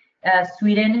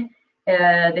 Sweden,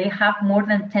 they have more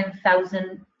than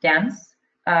 10,000 dams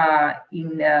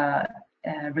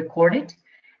recorded.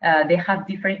 They have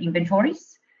different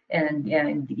inventories and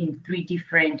in 3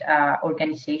 different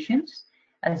organizations,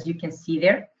 as you can see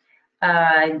there.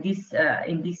 In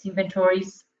these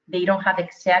inventories, they don't have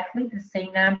exactly the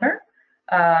same number,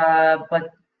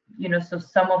 but you know, so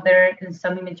some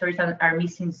inventories are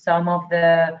missing some of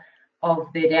the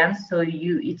dams. So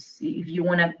if you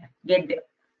want to get the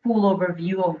full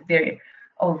overview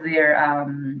of their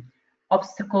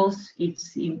obstacles,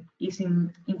 it's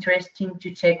interesting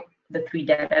to check the 3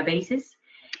 databases.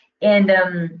 And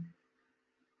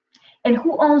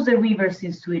who owns the rivers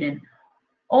in Sweden?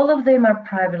 All of them are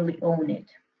privately owned.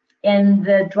 And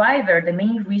the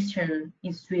main reason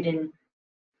in Sweden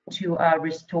to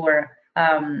restore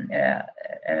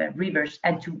rivers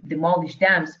and to demolish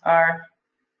dams are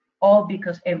all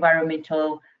because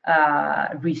environmental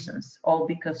reasons, all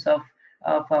because of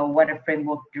water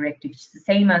framework directives. The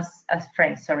same as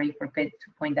France. Sorry, forgot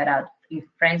to point that out. In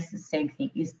France, the same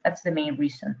thing. That's the main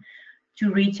reason,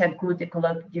 to reach a good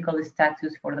ecological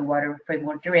status for the water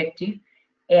framework directive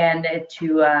and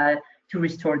to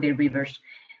restore the rivers.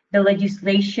 The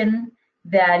legislation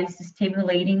that is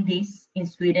stimulating this in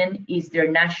Sweden is their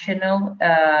national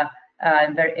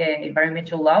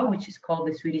environmental law, which is called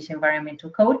the Swedish Environmental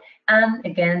Code, and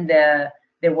again the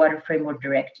Water Framework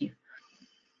Directive.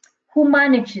 Who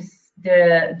manages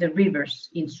the rivers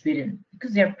in Sweden?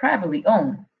 Because they're privately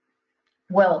owned.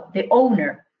 Well, the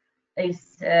owner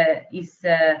is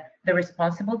the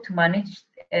responsible to manage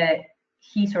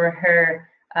his or her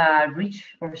reach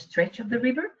or stretch of the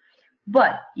river.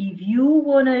 But if you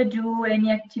want to do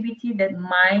any activity that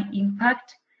might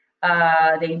impact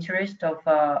the interest of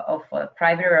a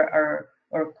private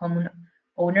or common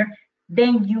owner,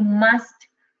 then you must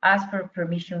ask for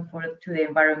permission to the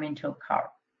environmental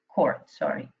court.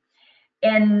 Sorry.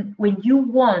 And when you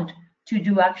want to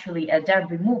do actually a dam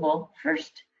removal,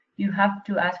 first you have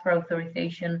to ask for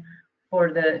authorization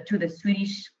to the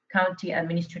Swedish County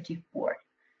Administrative Board.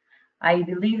 I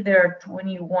believe there are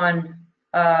 21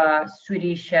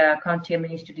 Swedish county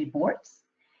administrative boards,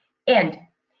 and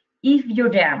if your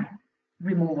dam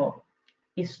removal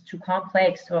is too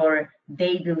complex or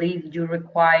they believe you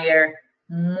require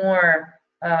more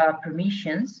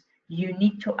permissions, you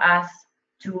need to ask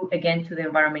to the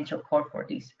environmental court for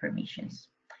these permissions.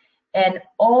 And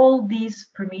all these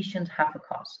permissions have a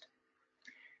cost.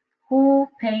 Who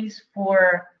pays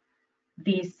for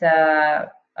these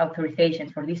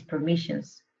authorizations, for these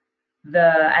permissions,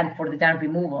 and for the dam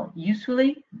removal?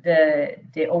 Usually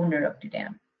the owner of the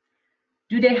dam.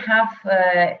 Do they have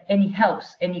any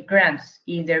helps, any grants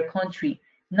in their country?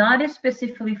 Not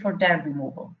specifically for dam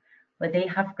removal, but they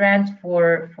have grants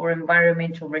for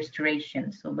environmental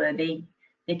restoration, so that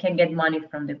they can get money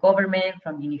from the government,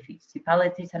 from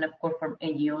municipalities, and of course from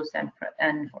NGOs,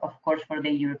 and of course for the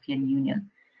European Union.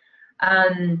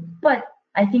 But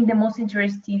I think the most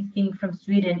interesting thing from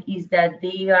Sweden is that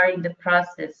they are in the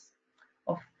process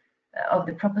of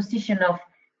the proposition of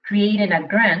creating a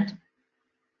grant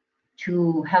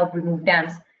to help remove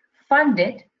dams,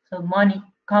 funded, so money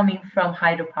coming from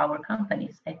hydropower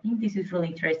companies. I think this is really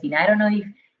interesting. I don't know if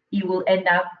it will end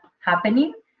up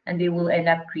happening and they will end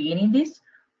up creating this,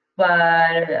 but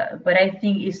I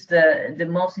think it's the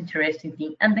most interesting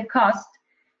thing. And the cost,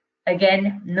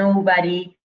 again,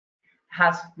 nobody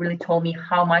has really told me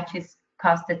how much it's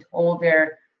costed all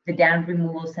the dam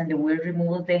removals and the weir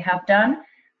removals they have done,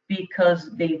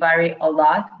 because they vary a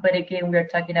lot. But again, we're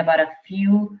talking about a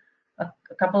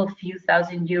couple of few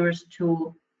thousand euros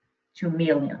to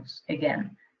millions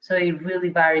again. So it really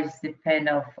varies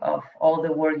depending of all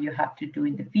the work you have to do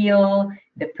in the field,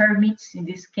 the permits in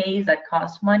this case that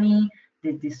cost money,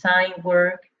 the design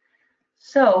work.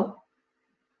 So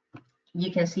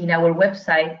you can see in our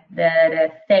website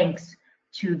that thanks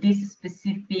to this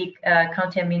specific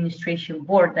county administration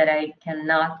board that I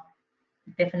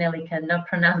definitely cannot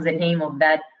pronounce the name of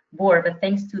that board, but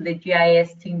thanks to the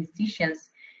GIS technicians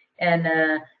and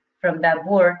from that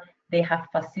board, they have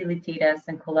facilitated us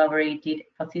and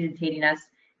facilitating us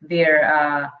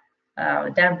their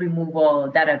dam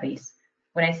removal database.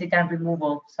 When I say dam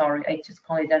removal, sorry, I just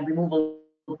call it dam removal,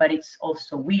 but it's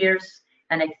also weirs,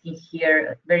 and I think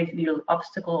here very little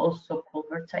obstacle, also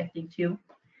culverts, I think too.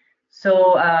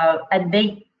 So and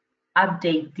they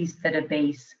update this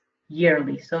database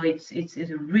yearly, so it's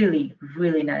a really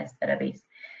nice database.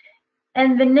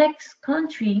 And the next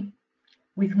country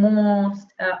with most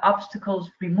obstacles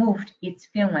removed, it's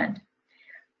Finland.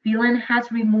 Finland has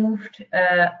removed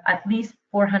at least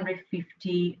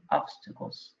 450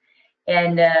 obstacles.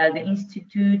 And the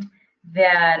institute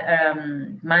that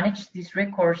manages these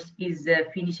records is the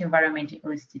Finnish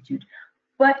Environmental Institute.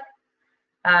 But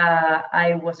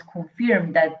I was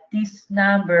confirmed that this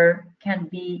number can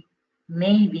be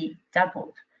maybe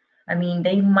doubled. I mean,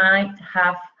 they might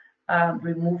have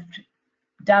removed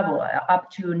double, up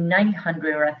to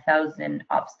 900 or 1,000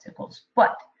 obstacles.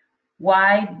 But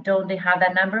why don't they have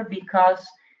that number? Because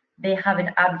they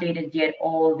haven't updated yet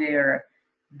all their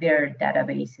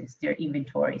databases, their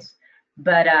inventories.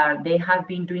 But they have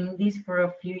been doing this for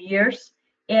a few years.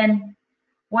 And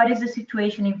what is the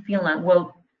situation in Finland?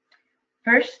 Well,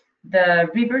 first, the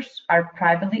rivers are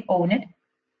privately owned,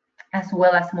 as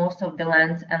well as most of the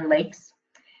lands and lakes.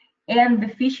 And the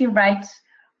fishing rights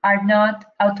are not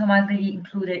automatically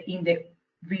included in the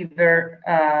river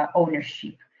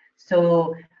ownership.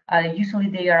 So usually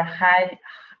they are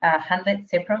handled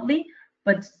separately,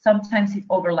 but sometimes it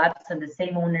overlaps and the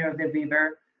same owner of the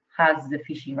river has the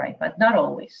fishing right, but not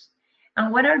always.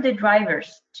 And what are the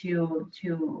drivers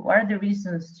what are the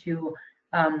reasons to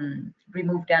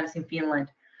remove dams in Finland?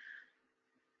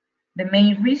 The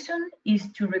main reason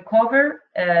is to recover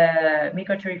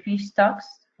migratory fish stocks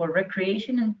for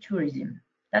recreation and tourism.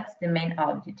 That's the main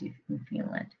objective in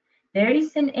Finland. There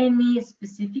isn't any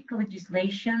specific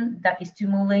legislation that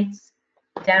stimulates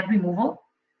dam removal,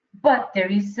 but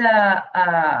there is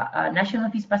a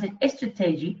national fish passage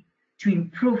strategy to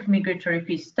improve migratory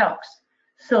fish stocks.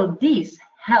 So this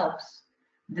helps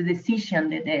the decision,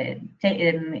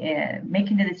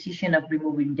 making the decision of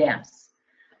removing dams.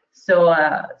 So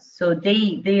so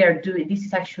they are doing this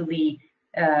is actually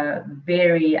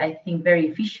very, I think, very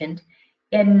efficient.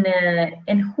 And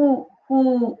who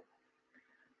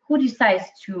decides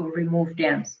to remove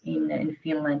dams in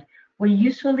Finland? Well,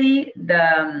 usually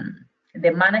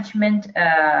the management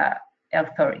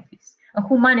authorities.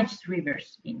 Who manages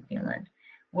rivers in Finland?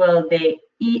 Well, the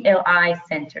ELI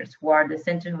centers, who are the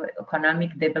Centers of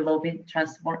Economic Development,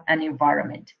 Transport and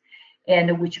Environment,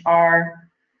 and which are,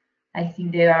 I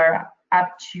think they are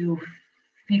up to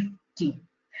 50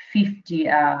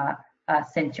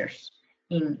 centers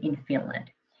in Finland.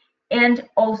 And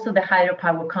also the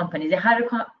hydropower companies. The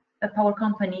hydropower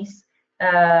companies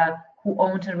who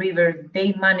own the river,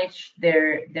 they manage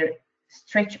their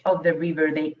stretch of the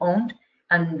river they owned,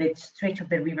 and the stretch of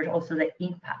the river, also the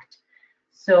impact.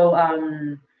 So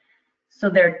so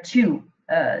there are two,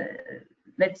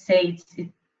 let's say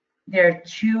there are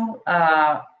two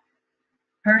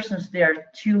persons, there are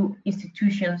two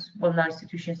institutions, well, not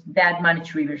institutions, that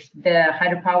manage rivers: the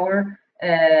hydropower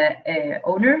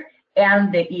owner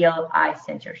and the ELI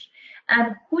centers.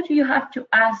 And who do you have to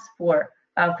ask for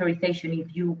authorization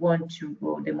if you want to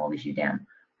go demolish a dam?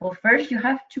 Well, first you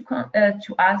have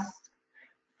to ask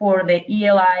for the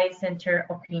ELI center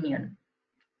opinion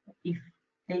if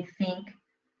they think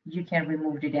you can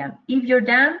remove the dam. If your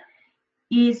dam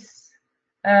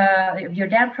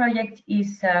project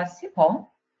is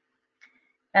simple,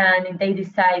 and they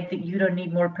decide that you don't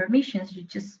need more permissions,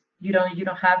 you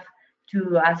don't have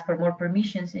to ask for more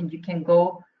permissions, and you can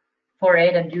go for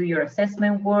it and do your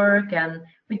assessment work,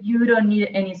 but you don't need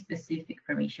any specific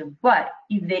permission. But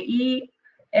if the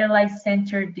ELI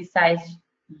center decides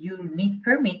you need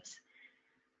permits,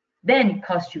 then it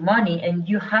costs you money, and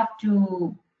you have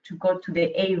to go to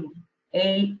the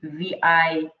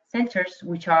AVI centers,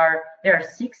 which there are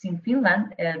 6 in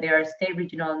Finland. There are state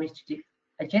regional administrative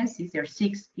agencies. There are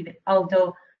 6, even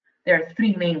although there are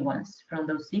 3 main ones from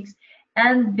those 6,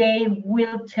 and they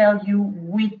will tell you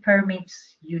which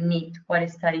permits you need, what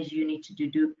studies you need to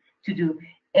do,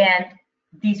 and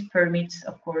these permits,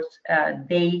 of course,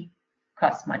 they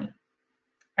cost money.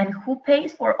 And who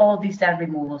pays for all these dam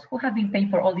removals? Who have been paying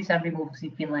for all these dam removals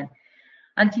in Finland?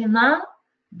 Until now,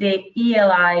 the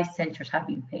ELI centers have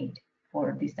been paid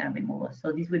for these dam removals.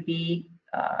 So this would be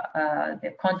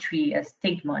the country,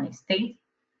 state money,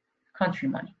 country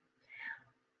money.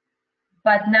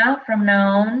 But now, from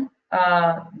now on,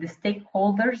 the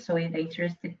stakeholders, so the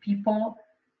interested people,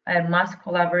 must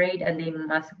collaborate, and they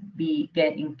must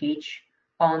get engaged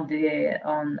on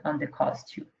the cost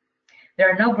too. There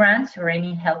are no grants or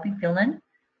any help in Finland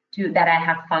that I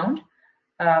have found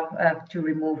to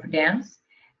remove dams,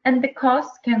 and the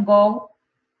cost can go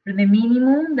from the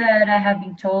minimum that I have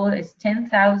been told is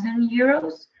 10,000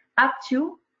 euros up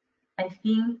to, I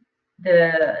think,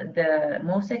 the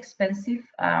most expensive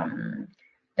dam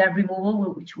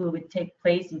removal, which will take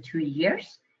place in 2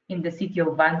 years in the city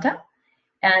of Vantaa,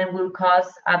 and will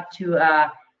cost up to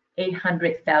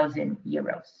 800,000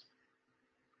 euros.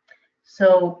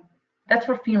 So that's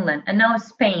for Finland. And now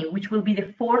Spain, which will be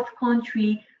the 4th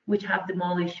country which have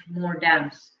demolished more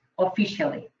dams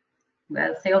officially.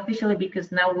 I'll say officially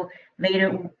because now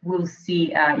later we'll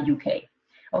see UK.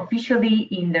 Officially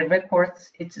in the records,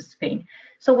 it's Spain.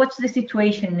 So what's the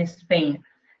situation in Spain?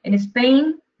 In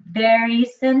Spain, there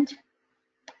isn't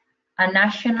a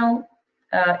national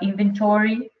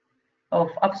inventory of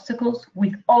obstacles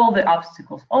with all the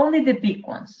obstacles, only the big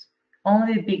ones,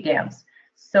 only the big dams.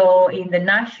 So in the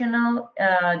national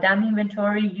dam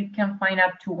inventory, you can find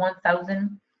up to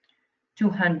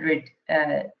 1,200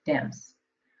 dams.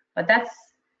 But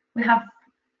we have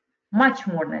much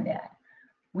more than that.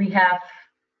 We have,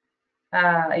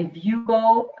 if you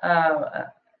go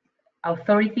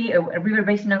authority, a river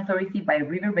basin authority by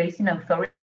river basin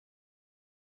authority.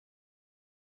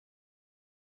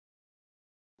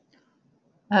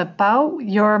 Pau,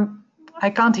 I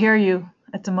can't hear you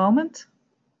at the moment.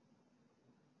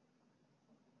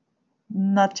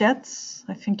 Not yet.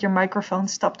 I think your microphone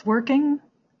stopped working.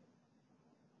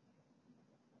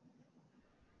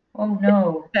 Oh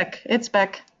no. It's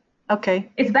back.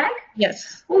 Okay. It's back?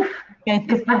 Yes. Oof. Okay.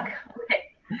 It's back. Okay.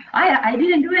 I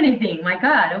didn't do anything. My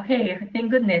God. Okay.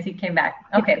 Thank goodness it came back.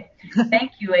 Okay.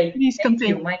 Thank you. Please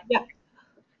continue. Yeah.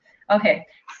 Okay.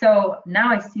 So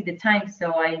now I see the time,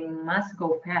 so I must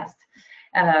go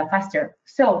faster.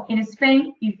 So in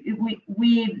Spain,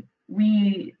 we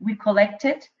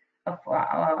collected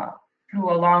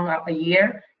through along a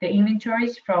year the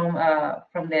inventories from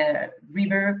the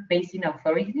river basin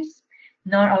authorities.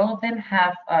 Not all of them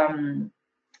have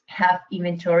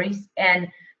inventories, and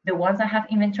the ones that have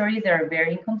inventories are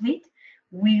very incomplete.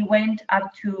 We went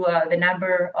up to a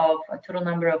total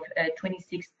number of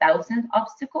 26,000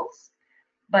 obstacles,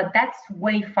 but that's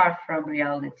way far from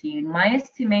reality. In my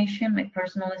estimation, my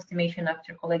personal estimation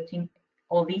after collecting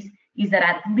all these is that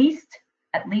at least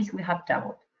we have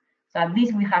doubled. So at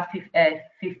least we have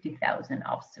 50,000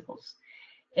 obstacles.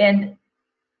 And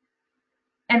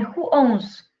who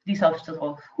owns these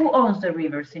obstacles? Who owns the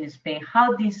rivers in Spain?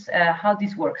 How this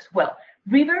works? Well,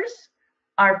 rivers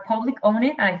are public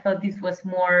owned. I thought this was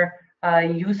more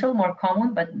usual, more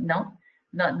common, but no,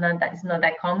 not that. It's not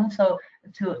that common. So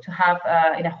to have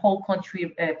in a whole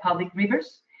country public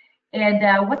rivers. And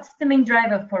what's the main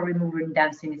driver for removing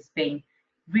dams in Spain?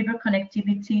 River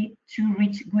connectivity to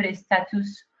reach good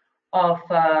status of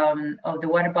the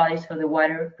water bodies for the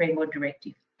Water Framework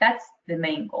Directive. That's the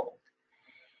main goal.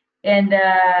 And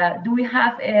do we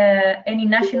have any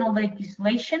national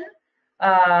legislation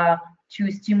to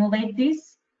stimulate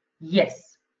this?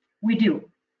 Yes, we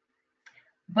do.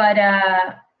 But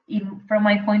from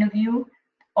my point of view,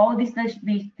 all this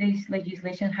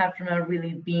legislation have not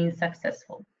really been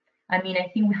successful. I mean, I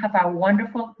think we have a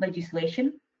wonderful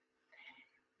legislation,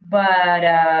 but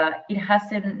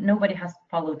nobody has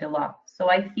followed the law. So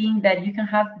I think that you can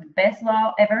have the best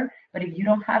law ever, but if you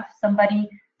don't have somebody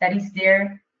that is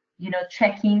there,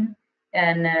 checking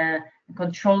and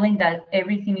controlling that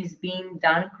everything is being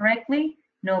done correctly,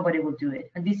 nobody will do it.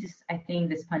 And this is, I think,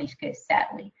 the Spanish case,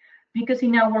 sadly, because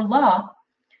in our law,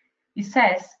 it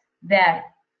says that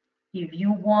if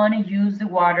you want to use the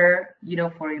water,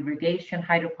 for irrigation,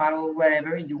 hydropower,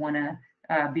 whatever, you want to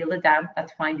build a dam,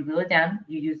 that's fine, you build a dam,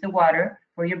 you use the water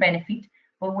for your benefit,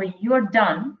 but when you're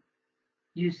done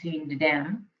using the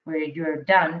dam, where you're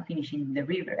done finishing the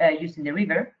river, using the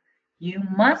river, you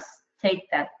must take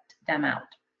that dam out,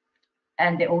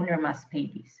 and the owner must pay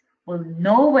this. Well,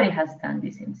 nobody has done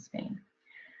this in Spain.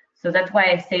 So that's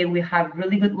why I say we have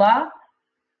really good law,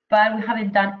 but we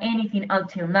haven't done anything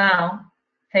until now,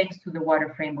 thanks to the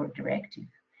Water Framework Directive.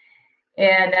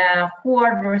 And who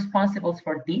are the responsibles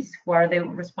for this? Who are the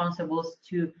responsibles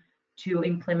to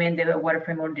implement the Water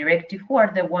Framework Directive? Who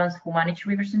are the ones who manage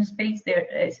rivers in Spain?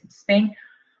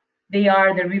 They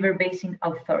are the river basin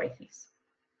authorities.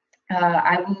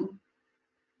 I will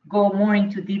go more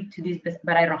into deep to this,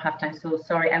 but I don't have time, so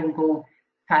sorry, I will go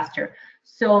faster.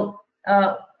 So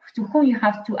to whom you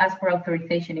have to ask for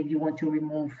authorization if you want to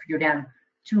remove your dam?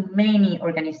 To many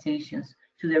organizations,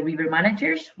 to the river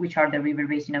managers, which are the river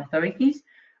basin authorities,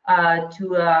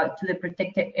 to the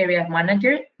protected area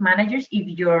managers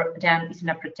if your dam is in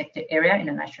a protected area, in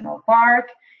a national park,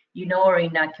 or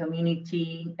in a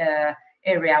community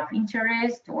area of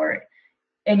interest, or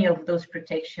any of those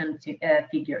protection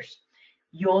figures.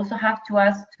 You also have to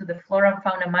ask to the flora and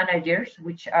fauna managers,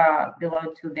 which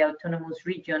belong to the autonomous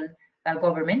region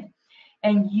government,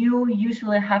 and you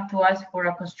usually have to ask for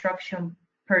a construction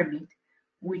permit,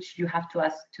 which you have to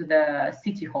ask to the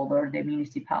city hall or the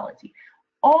municipality.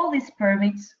 All these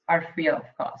permits are free of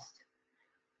cost,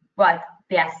 but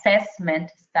the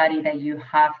assessment study that you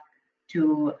have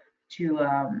to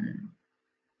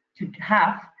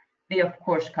have, they of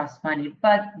course cost money,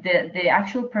 but the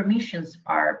actual permissions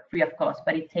are free of cost,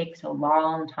 but it takes a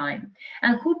long time.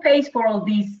 And who pays for all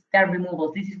these dam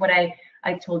removals? This is what I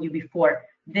told you before.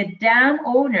 The dam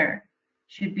owner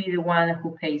should be the one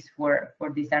who pays for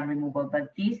this dam removal,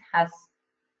 but this has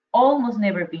almost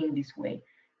never been this way.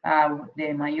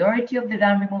 The majority of the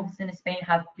dam removals in Spain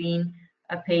have been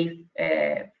paid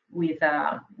with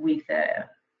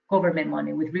government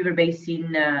money, with River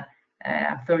Basin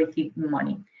Authority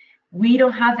money. We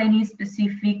don't have any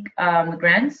specific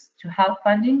grants to help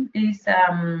funding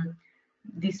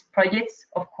these projects,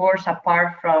 of course,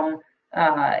 apart from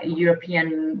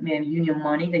European Union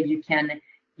money that you can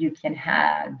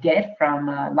get from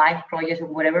life projects or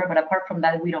whatever. But apart from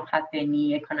that, we don't have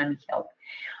any economic help.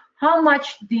 How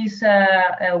much these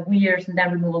weirs and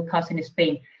dam removal cost in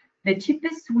Spain? The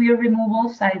cheapest weir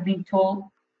removals, I've been told,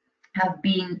 have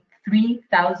been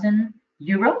 3,000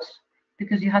 euros,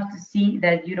 because you have to see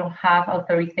that you don't have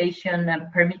authorization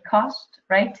and permit cost,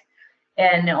 right?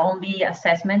 And only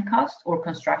assessment cost or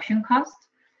construction cost.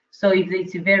 So if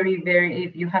it's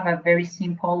if you have a very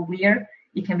simple weir,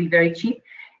 it can be very cheap.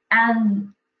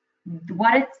 And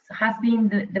what has been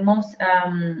the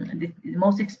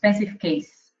most expensive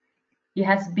case, it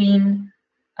has been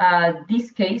this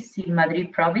case in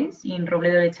Madrid province, in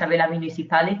Robledo de Chabela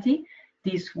municipality.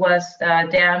 This was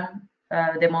dam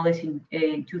demolished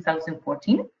in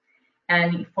 2014,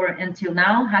 and until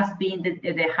now has been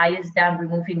the highest dam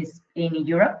removed in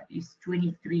Europe. Is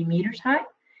 23 meters high,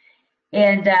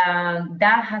 and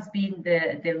that has been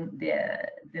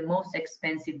the most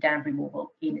expensive dam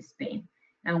removal in Spain,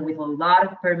 and with a lot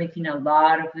of permitting, a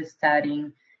lot of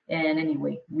studying. And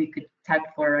anyway, we could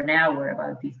talk for an hour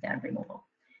about this dam removal.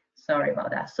 Sorry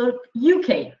about that. So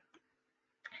UK.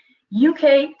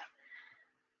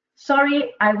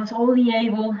 Sorry, I was only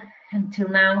able until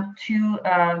now to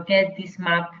get this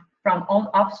map from all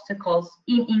obstacles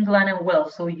in England and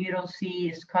Wales. So you don't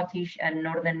see Scottish and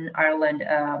Northern Ireland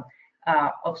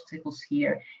obstacles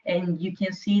here. And you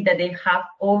can see that they have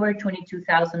over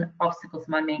 22,000 obstacles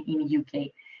man-made in the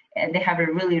UK. And they have a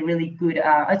really good,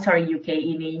 UK,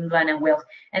 in England and Wales.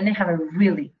 And they have a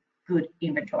really good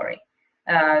inventory.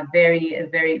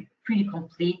 Very pretty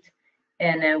complete,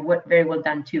 and very well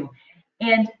done too.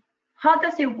 And how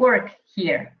does it work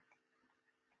here?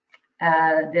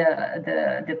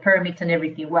 The permits and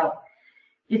everything. Well,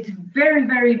 it's very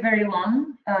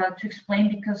long to explain,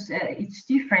 because it's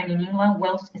different in England,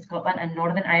 Wales, Scotland, and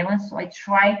Northern Ireland. So I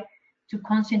try to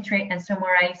concentrate and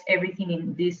summarize everything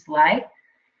in this slide,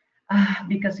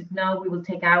 because if not, we will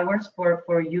take hours for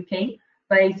UK.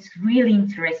 But it's really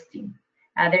interesting.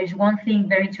 There is one thing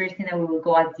very interesting that we will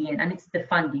go at the end, and it's the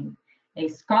funding.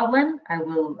 Scotland, I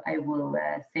will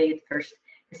say it first.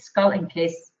 Scotland,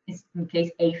 in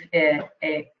case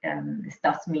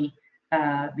stops me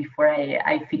before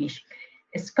I finish.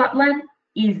 Scotland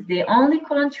is the only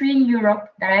country in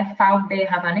Europe that I found they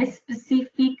have a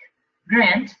specific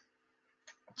grant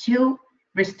to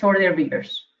restore their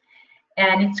rivers,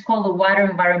 and it's called the Water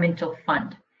Environmental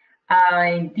Fund.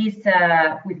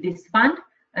 With this fund,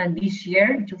 and this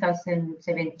year, in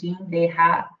 2017,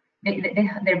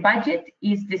 their budget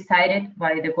is decided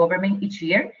by the government each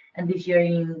year, and this year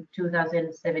in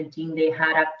 2017 they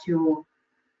had up to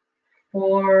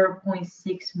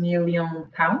 4.6 million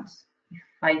pounds, if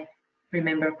I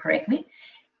remember correctly.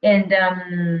 And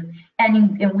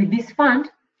with this fund,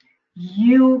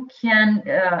 you can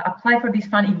apply for this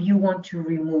fund if you want to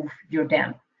remove your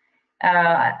dam.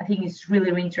 I think it's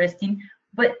really interesting,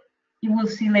 but you will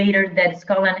see later that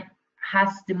Scotland has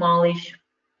demolished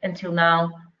until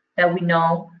now, that we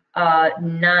know,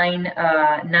 9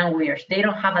 weirs. They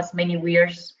don't have as many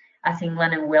weirs as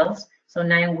England and Wales, so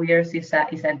 9 weirs is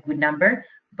a good number.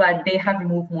 But they have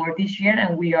removed more this year,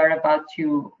 and we're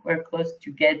close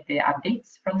to get the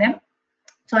updates from them.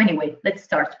 So anyway, let's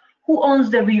start. Who owns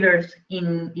the rivers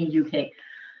in UK?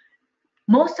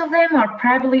 Most of them are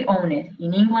privately owned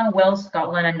in England, Wales,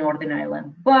 Scotland, and Northern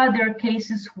Ireland. But there are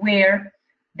cases where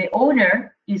the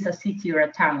owner is a city or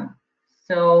a town.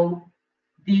 So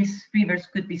these rivers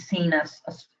could be seen as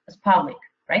public,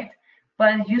 right?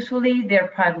 But usually they're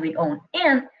privately owned.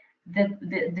 And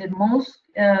the most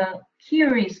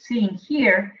curious thing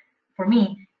here, for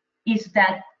me is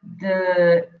that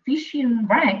the fishing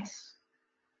rights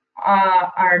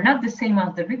are not the same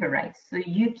as the river rights. So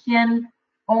you can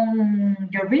own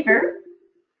your river,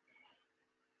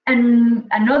 and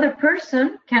another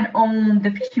person can own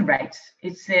the fishing rights.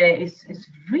 It's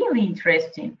really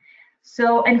interesting.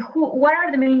 So, and what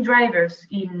are the main drivers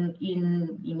in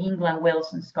England,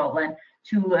 Wales, and Scotland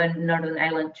to Northern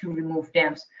Ireland to remove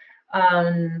dams?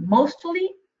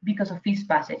 Mostly because of fish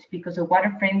passage, because of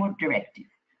Water Framework Directive.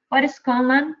 But in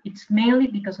Scotland, it's mainly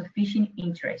because of fishing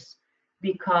interests,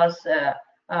 because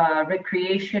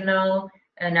recreational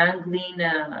and angling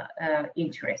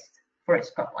interest for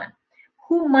Scotland.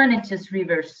 Who manages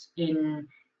rivers in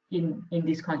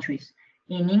these countries?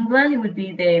 In England, it would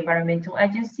be the Environmental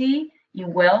Agency.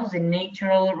 In Wales, the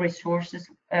Natural Resources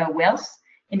Wales.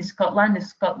 In Scotland, the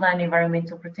Scotland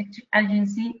Environmental Protection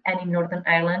Agency, and in Northern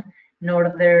Ireland,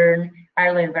 Northern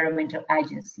Ireland Environmental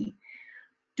Agency.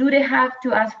 Do they have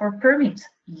to ask for permits?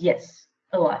 Yes,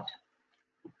 a lot.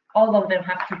 All of them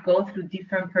have to go through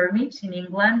different permits. In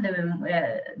England,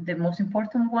 the most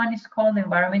important one is called the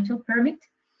environmental permit.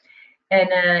 And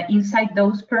inside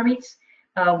those permits,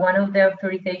 one of the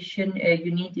authorization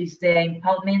you need is the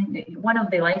impoundment. One of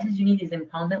the licenses you need is the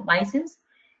impoundment license.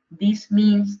 This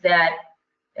means that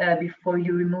before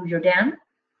you remove your dam,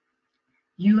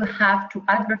 you have to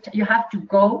advertise. You have to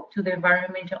go to the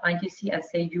environmental agency and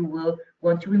say you will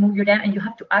want to remove your dam, and you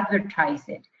have to advertise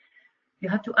it. You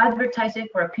have to advertise it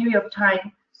for a period of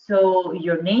time, so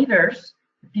your neighbors,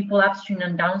 people upstream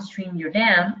and downstream your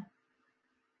dam,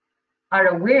 are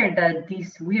aware that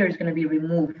this weir is going to be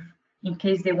removed in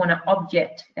case they want to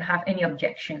have any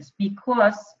objections,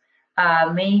 because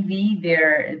maybe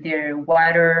their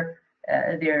water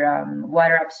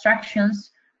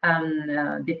abstractions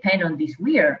depend on this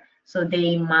weir, so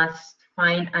they must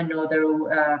find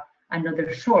another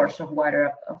source of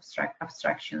water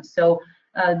abstraction. So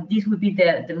this would be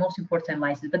the most important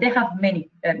license, but they have many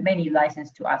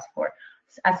licenses to ask for,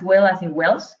 as well as in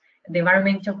Wales. The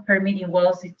environmental permit in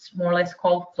Wales, it's more or less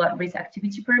called flood risk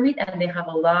activity permit, and they have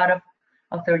a lot of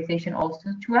authorization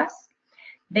also to ask.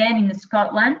 Then in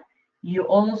Scotland, you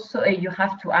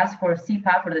have to ask for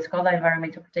SEPA, for the Scotland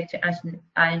Environmental Protection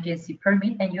Agency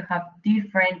permit, and you have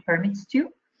different permits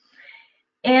too.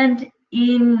 And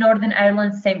in Northern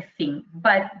Ireland, same thing,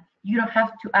 but you don't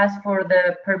have to ask for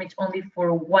the permits only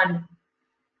for one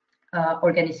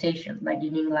organization, like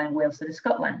in England, Wales, and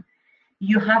Scotland.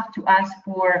 You have to ask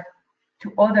to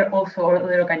other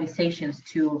organizations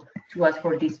to ask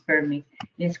for this permit.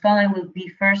 In Scotland, will be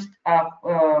first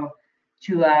to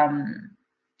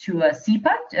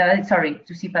SEPA,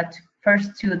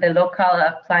 first to the local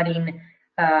planning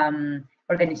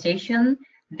organization.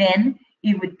 Then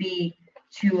it would be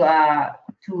to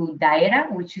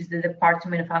DAERA, which is the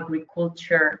Department of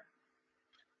Agriculture,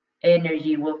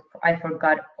 Energy. Well, I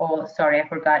forgot all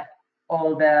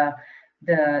the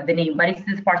name, but it's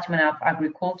the Department of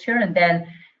Agriculture, and then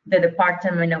the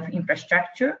Department of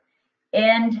Infrastructure,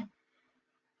 and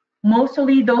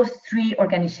mostly those three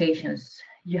organizations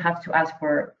you have to ask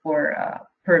for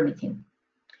permitting.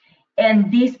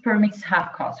 And these permits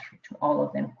have costs to all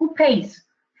of them. Who pays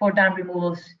for dam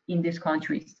removals in these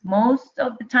countries? Most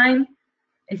of the time,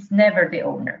 it's never the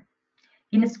owner.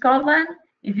 In Scotland,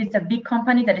 if it's a big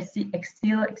company that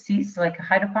still exists, like a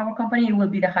hydropower company, it will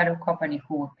be the hydro company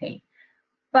who will pay.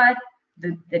 But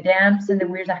the dams and the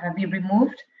weirs that have been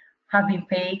removed have been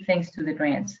paid thanks to the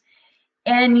grants.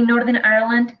 And in Northern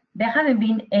Ireland, there haven't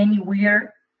been any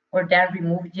weir or dam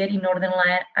removed yet in Northern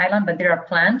Ireland, but there are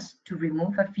plans to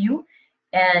remove a few.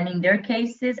 And in their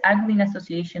cases, angling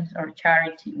associations or with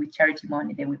charity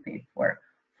money, they will pay for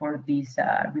these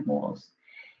removals.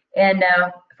 And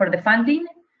for the funding,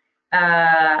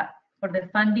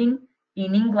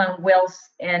 in England, Wales,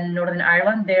 and Northern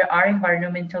Ireland, there are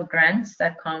environmental grants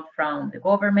that come from the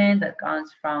government, that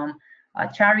comes from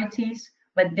charities,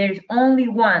 but there's only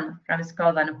one from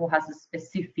Scotland who has a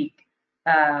specific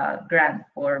grant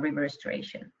for river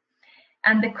restoration.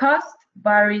 And the cost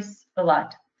varies a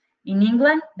lot. In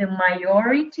England, the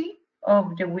majority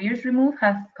of the weirs removed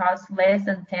have cost less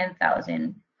than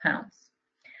 £10,000.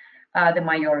 The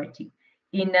majority.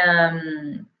 In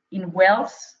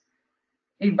Wales,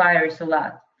 it varies a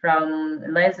lot, from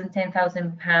less than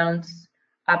 £10,000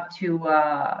 up to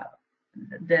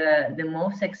the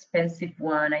most expensive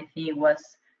one, I think,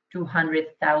 was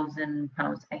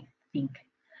 £200,000, I think.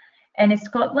 And in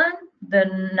Scotland, the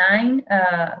 9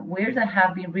 weirs that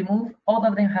have been removed, all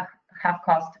of them have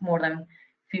cost more than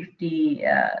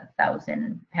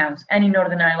 £50,000. And in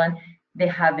Northern Ireland, they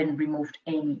haven't removed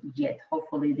any yet.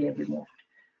 Hopefully, they've removed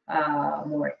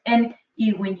more. And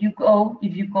if you go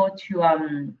to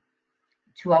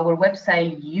our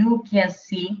website, you can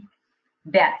see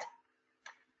that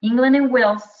England and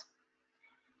Wales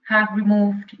have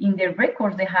removed, in their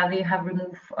records, they have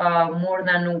removed more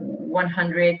than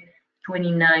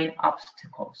 129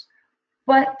 obstacles.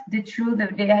 But the truth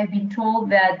of they have been told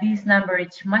that this number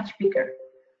is much bigger.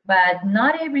 But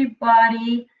not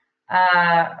everybody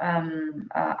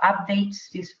updates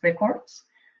these records.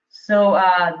 So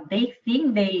they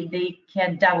think they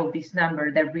can double this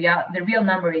number. The real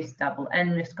number is double.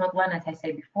 And in Scotland, as I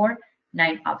said before,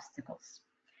 9 obstacles.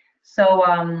 So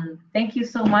thank you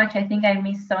so much. I think I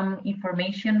missed some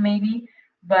information maybe,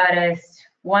 but as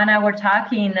 1 hour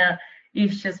talking,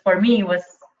 it's just, for me, it was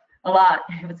a lot.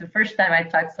 It was the first time I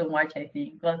talked so much, I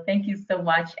think. Well, thank you so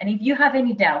much. And if you have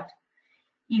any doubt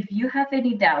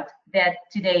that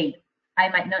today I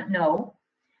might not know,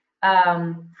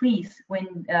 please,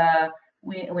 when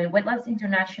Wetlands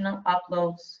International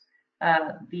uploads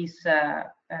this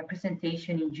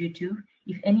presentation in YouTube,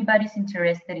 if anybody's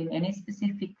interested in any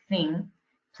specific thing,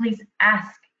 please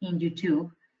ask in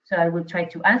YouTube. So I will try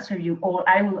to answer you, or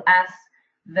I will ask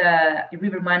the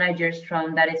river managers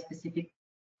from that specific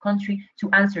country to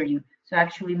answer you. So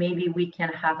actually, maybe we can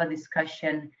have a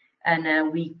discussion, and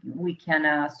we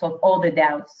can solve all the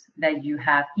doubts that you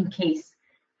have, in case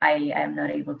I am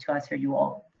not able to answer you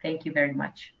all. Thank you very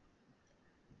much.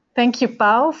 Thank you,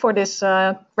 Pau, for this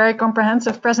very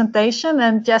comprehensive presentation.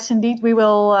 And yes, indeed, we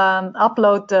will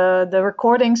upload the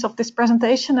recordings of this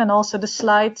presentation and also the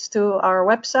slides to our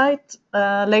website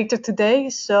later today.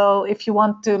 So if you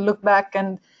want to look back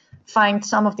and find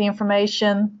some of the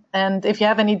information, and if you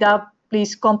have any doubt,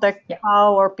 please contact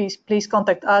Pau, or please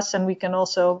contact us, and we can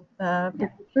also put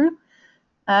it through.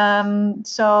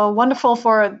 So wonderful.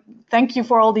 Thank you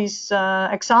for all these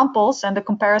examples and the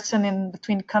comparison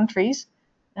between countries.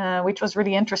 Which was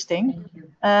really interesting.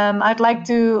 I'd like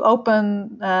to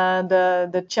open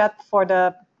the chat for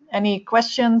any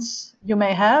questions you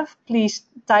may have. Please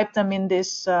type them in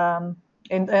this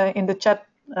in the chat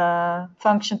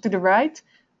function to the right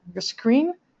of your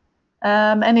screen.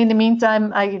 And in the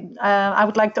meantime, I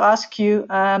would like to ask you.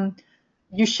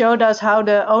 You showed us how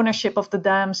the ownership of the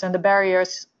dams and the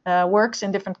barriers works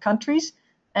in different countries.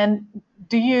 And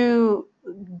do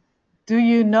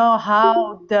you know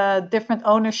how the different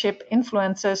ownership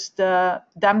influences the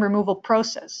dam removal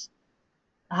process?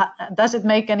 Does it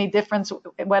make any difference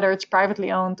whether it's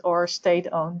privately owned or state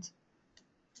owned?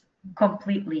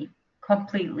 Completely.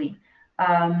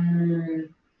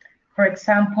 For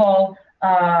example,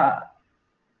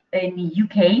 in the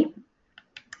UK,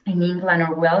 in England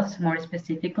or Wales more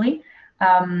specifically,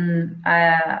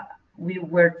 we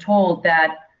were told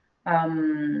that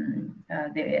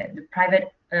the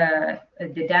private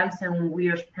the dams and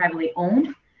weirs privately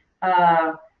owned,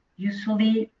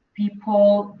 usually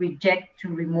people reject to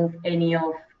remove any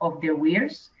of their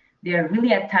weirs. They are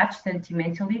really attached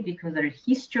sentimentally because of their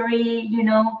history, you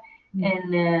know,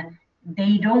 and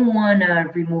they don't want to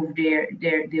remove their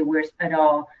weirs at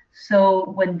all.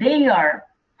 So when they are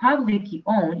publicly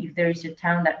owned, if there is a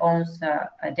town that owns a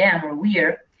dam or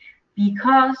weir,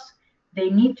 because they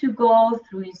need to go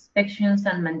through inspections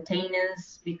and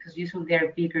maintenance, because usually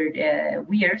they're bigger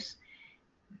weirs.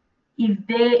 If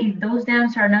those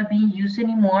dams are not being used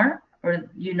anymore, or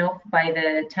by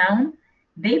the town,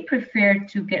 they prefer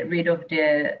to get rid of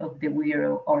the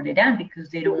weir or the dam, because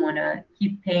they don't want to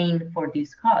keep paying for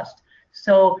this cost.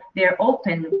 So they're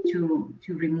open to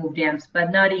remove dams,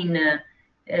 but not in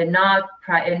not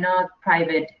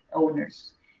private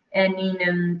owners. And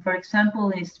in for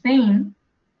example, in Spain,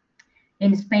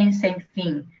 same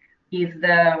thing. If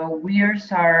the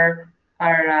weirs are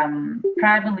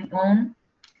privately owned,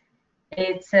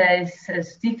 it's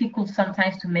difficult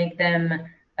sometimes to make them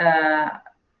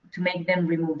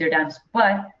remove their dams.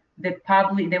 But the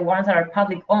ones that are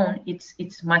public owned,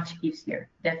 it's much easier,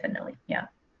 definitely. Yeah.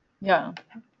 Yeah,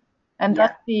 and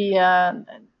that's the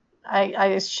I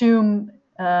assume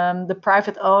the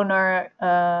private owner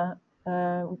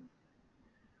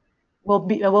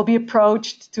will be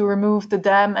approached to remove the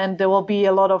dam, and there will be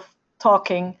a lot of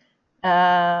talking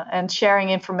and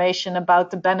sharing information about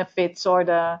the benefits or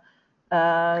the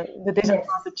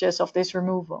disadvantages of this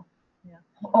removal. Yeah.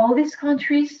 All these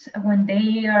countries, when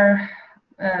they are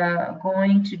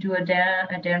going to do a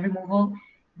dam removal,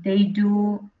 they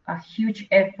do a huge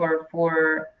effort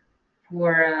for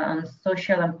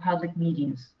social and public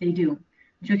meetings. They do,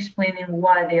 to explain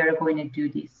why they are going to do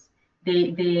this.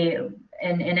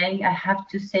 And I have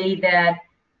to say that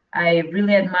I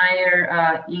really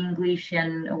admire English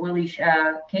and Welsh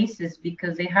cases,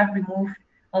 because they have removed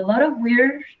a lot of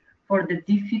weirs for the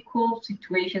difficult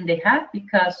situation they have,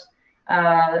 because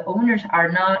owners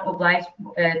are not obliged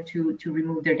to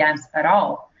remove their dams at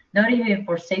all, not even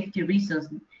for safety reasons.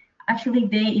 Actually,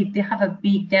 if they have a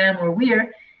big dam or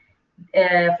weir,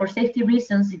 for safety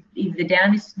reasons, if the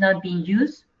dam is not being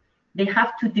used, they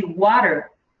have to dewater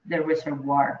the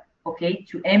reservoir, okay,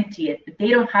 to empty it. But they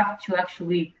don't have to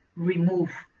actually remove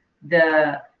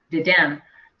the dam.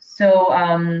 So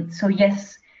so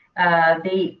yes,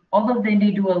 all of them,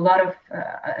 they do a lot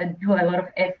of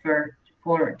effort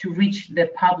to reach the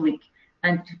public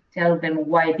and to tell them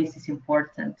why this is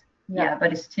important. Yeah, but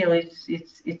still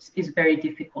it's very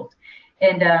difficult.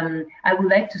 And I would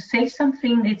like to say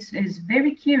something. It's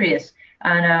very curious.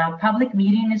 On a public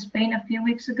meeting in Spain a few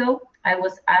weeks ago, I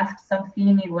was asked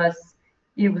something. It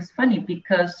was funny,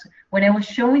 because when I was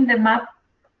showing the map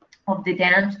of the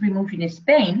dams removed in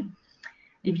Spain,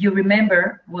 if you remember,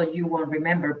 well, you won't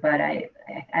remember, but I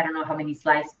don't know how many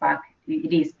slides back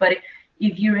it is, but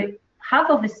if you're half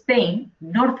of Spain,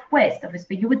 northwest of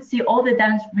Spain, you would see all the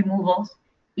dams removals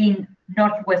in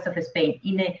northwest of Spain.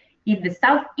 In the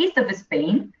southeast of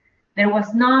Spain, there was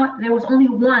only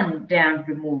one dam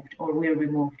removed, or weir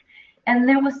removed. And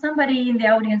there was somebody in the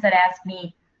audience that asked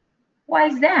me, why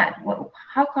is that?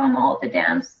 How come all the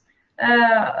dams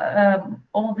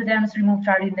removed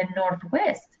are in the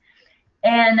northwest?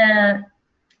 And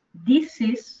this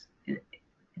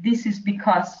is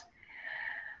because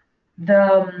the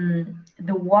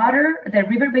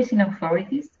river basin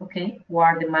authorities, okay, who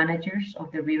are the managers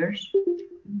of the rivers,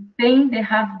 Spain, they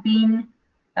have been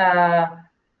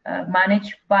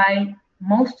managed by,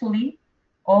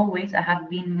 always have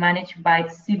been managed by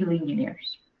civil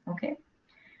engineers, okay,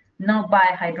 not by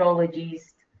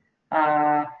hydrologists,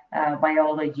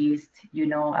 biologists,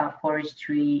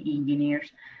 forestry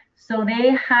engineers. So they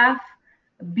have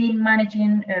been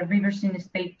managing rivers in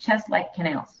Spain just like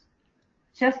canals.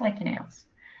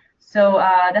 So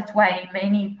that's why in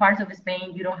many parts of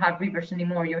Spain you don't have rivers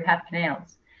anymore, you have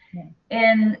canals. Yeah.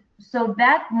 And so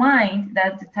that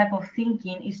type of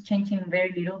thinking is changing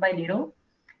very little by little.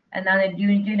 And now the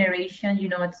new generation,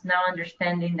 it's now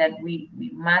understanding that we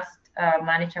must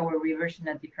manage our rivers in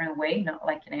a different way, not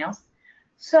like canals.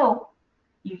 So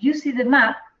if you see the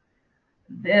map,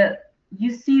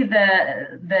 you see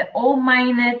the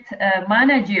old-minded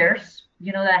managers,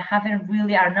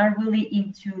 that are not really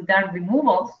into dam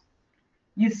removals.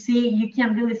 You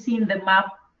can really see in the map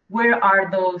where are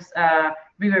those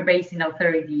river basin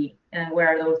authority and where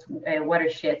are those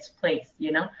watersheds placed.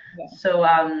 Yeah. So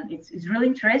it's really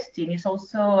interesting. It's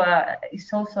also a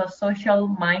social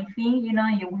mind thing.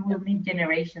 We will need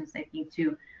generations, I think,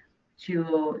 to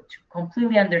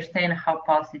completely understand how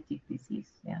positive this is.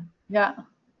 Yeah.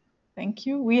 Thank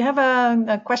you. We have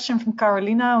a question from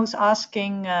Carolina, who's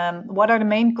asking, what are the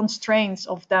main constraints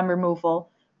of dam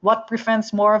removal? What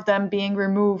prevents more of them being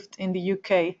removed in the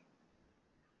UK?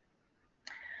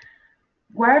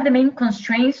 What are the main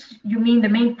constraints? You mean the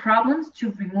main problems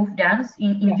to remove dams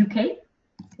in UK?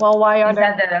 Well, why are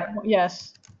there?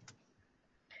 Yes.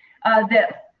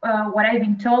 What I've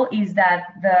been told is that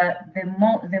the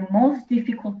most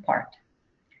difficult part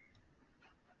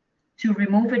to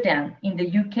remove a dam in the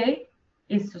UK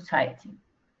is society.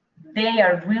 They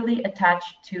are really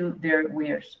attached to their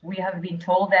weirs. We have been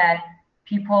told that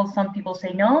some people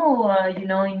say, no,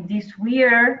 in this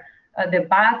weir, the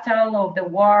battle of the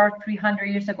war 300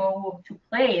 years ago took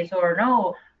place, or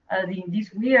no, in this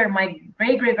weir, my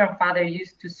great-great-grandfather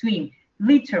used to swim,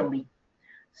 literally.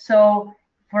 So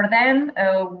for them,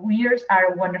 weirs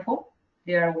are wonderful.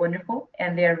 They are wonderful,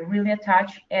 and they are really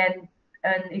attached, and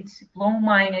it's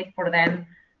low-minded for them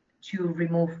to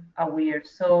remove a weir.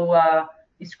 So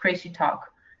it's crazy talk.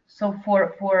 So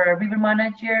for river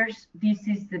managers, this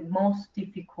is the most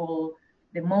difficult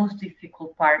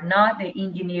part, not the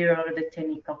engineer or the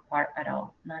technical part at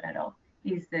all, not at all.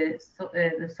 It's the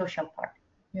social part.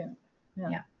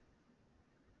 Yeah.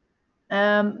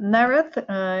 Nareth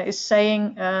is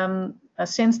saying,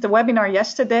 since the webinar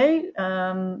yesterday,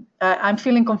 I'm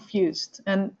feeling confused.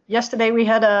 And yesterday we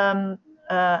had a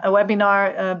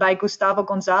webinar by Gustavo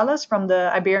Gonzalez from the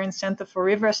Iberian Center for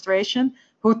River Restoration,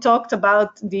 who talked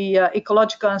about the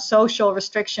ecological and social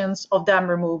restrictions of dam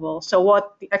removal. So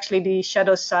what actually the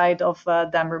shadow side of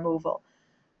dam removal.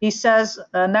 He says,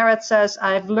 Nareth says,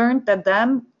 I've learned that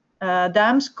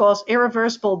dams cause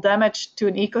irreversible damage to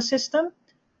an ecosystem,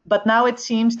 but now it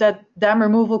seems that dam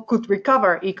removal could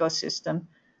recover ecosystem.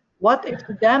 What if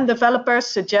the dam developers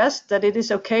suggest that it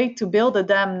is okay to build a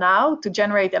dam now to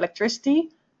generate electricity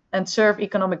and serve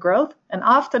economic growth, and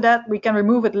after that we can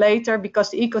remove it later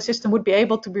because the ecosystem would be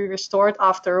able to be restored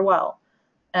after a while?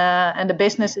 and the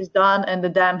business is done and the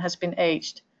dam has been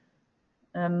aged.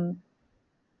 So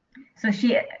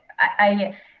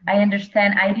I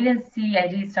understand. I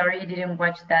didn't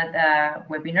watch that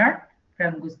webinar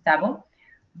from Gustavo,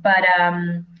 but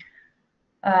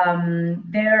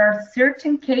there are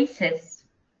certain cases.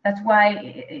 That's why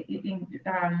I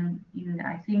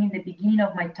think in the beginning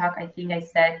of my talk, I think I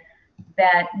said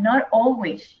that not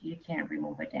always you can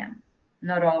remove a dam.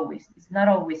 Not always. It's not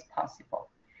always possible,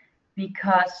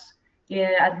 because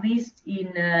at least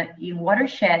in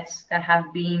watersheds that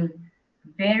have been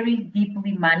very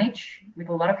deeply managed with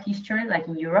a lot of history, like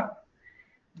in Europe,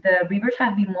 the rivers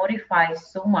have been modified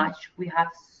so much. We have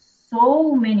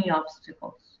so many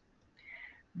obstacles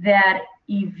that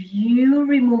if you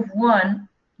remove one,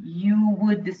 you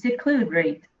would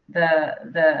disequilibrate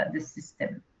the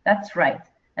system. That's right.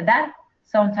 And that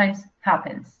sometimes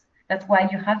happens. That's why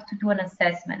you have to do an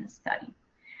assessment study.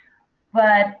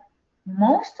 But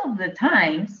most of the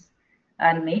times,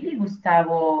 and maybe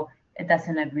Gustavo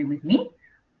doesn't agree with me,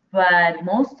 but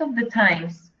most of the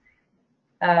times,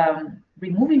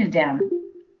 removing a dam,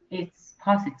 it's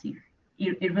positive.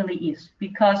 It really is,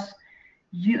 because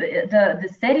the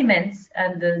sediments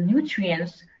and the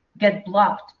nutrients get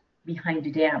blocked behind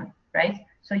the dam, right?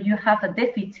 So you have a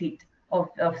deficit of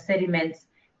sediments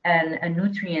and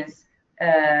nutrients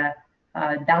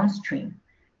downstream.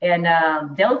 And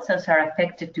deltas are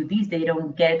affected to this. They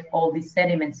don't get all these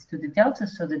sediments to the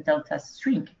deltas, so the deltas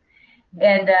shrink.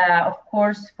 And of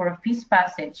course, for a fish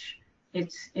passage,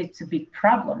 it's a big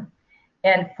problem,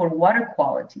 and for water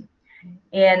quality,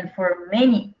 and for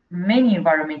many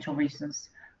environmental reasons.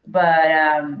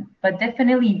 But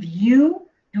definitely, if you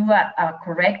do a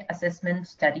correct assessment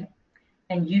study,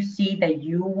 and you see that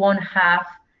you won't have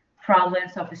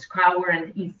problems of scour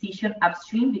and incision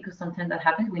upstream, because sometimes that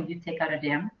happens when you take out a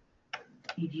dam.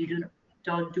 If you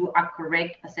don't do a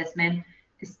correct assessment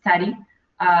study,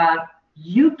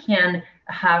 you can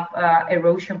have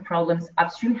erosion problems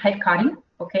upstream, head cutting,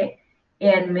 okay?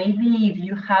 And maybe if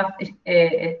you have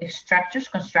structures,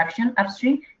 construction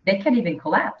upstream, they can even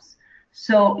collapse.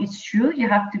 So it's true, you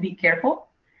have to be careful.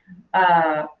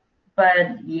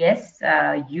 But yes,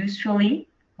 usually,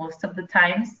 most of the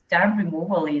times, dam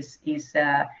removal is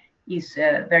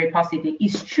very positive.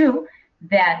 It's true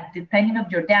that depending on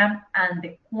your dam and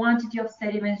the quantity of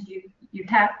sediments you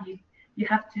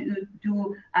have to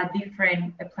do a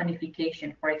different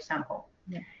planification. For example,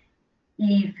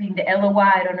 if in the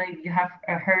LOA, I don't know if you have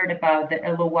heard about the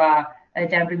LOA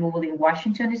dam removal in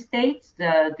Washington State,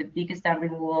 the biggest dam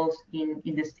removals in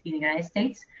the United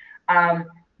States.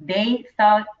 They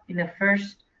thought in the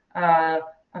first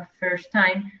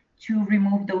time to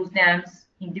remove those dams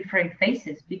in different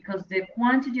phases, because the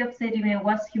quantity of sediment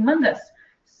was humongous.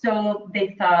 So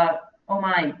they thought, oh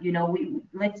my,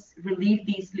 let's relieve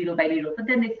these little by little. But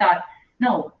then they thought,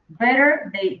 no,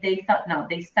 better. They thought, no,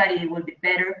 they studied it would be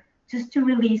better just to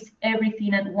release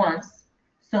everything at once.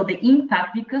 So the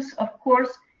impact, because of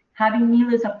course, having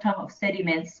millions of tons of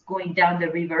sediments going down the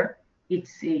river, it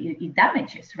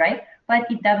damages, right? But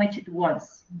it damages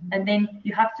once. And then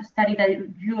you have to study that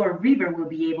your river will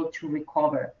be able to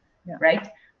recover, right?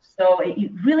 So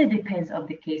it really depends on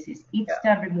the cases. Each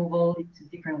dam removal, it's a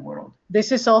different world.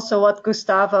 This is also what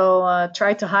Gustavo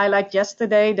tried to highlight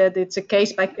yesterday, that it's a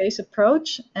case-by-case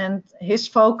approach. And his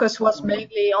focus was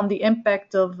mainly on the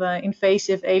impact of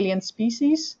invasive alien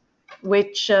species,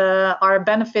 which are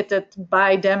benefited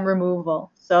by dam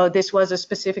removal. So this was a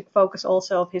specific focus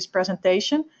also of his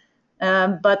presentation.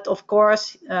 But of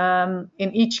course,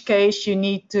 in each case, you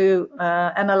need to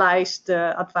analyze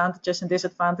the advantages and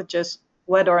disadvantages,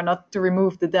 whether or not to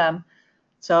remove the dam.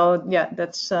 So yeah,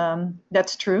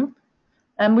 that's true.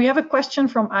 And we have a question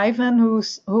from Ivan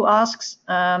who asks,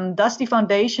 does the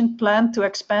foundation plan to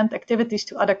expand activities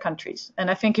to other countries?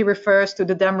 And I think he refers to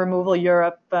the Dam Removal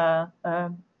Europe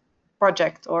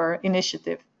project or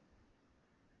initiative.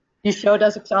 You showed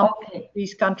us examples of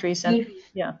these countries, and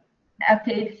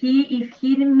Okay, if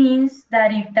he means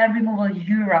that if Dam Removal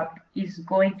Europe is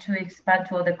going to expand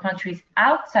to other countries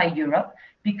outside Europe,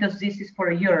 because this is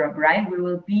for Europe, right?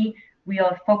 We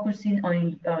are focusing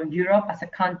on Europe as a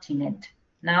continent,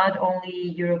 not only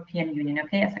European Union,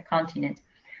 okay, as a continent.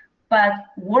 But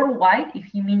worldwide, if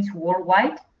he means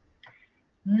worldwide,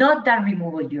 not Dam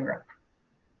Removal Europe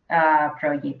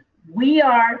project. We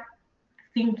are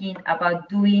thinking about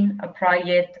doing a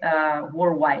project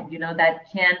worldwide,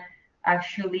 that can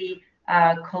actually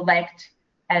collect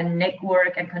and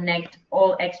network and connect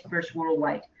all experts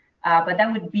worldwide. But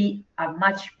that would be a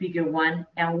much bigger one,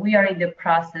 and we are in the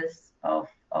process of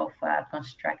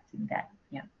constructing that.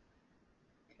 Yeah.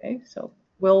 Okay, so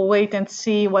we'll wait and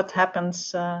see what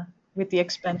happens with the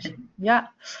expansion. Yeah.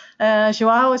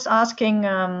 Joao is asking,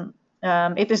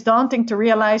 it is daunting to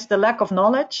realize the lack of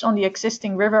knowledge on the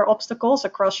existing river obstacles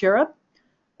across Europe.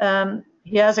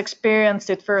 He has experienced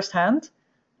it firsthand.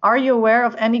 Are you aware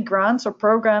of any grants or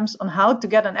programs on how to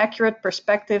get an accurate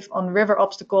perspective on river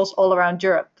obstacles all around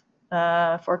Europe?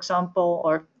 For example,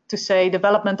 or to say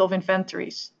development of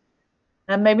inventories.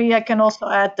 And maybe I can also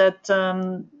add that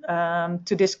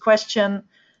to this question,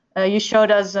 you showed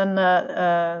us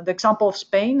the example of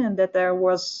Spain and that there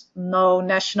was no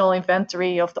national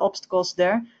inventory of the obstacles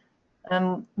there.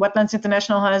 Wetlands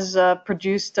International has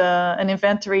produced an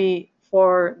inventory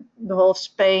for the whole of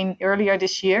Spain earlier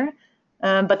this year.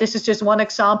 But this is just one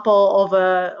example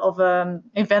of an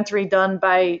inventory done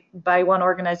by one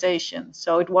organization.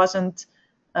 So it wasn't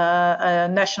a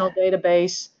national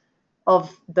database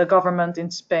of the government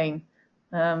in Spain.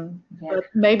 But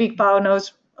maybe Pau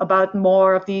knows about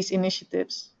more of these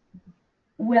initiatives.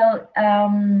 Well,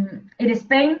 in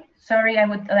Spain, sorry, I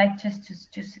would like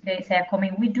just to say a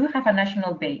comment. We do have a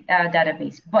national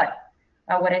database, but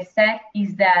what I said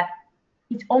is that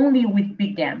it's only with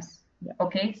big dams. Yeah.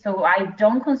 Okay, so I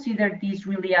don't consider this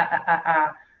really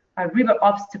a river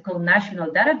obstacle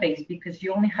national database because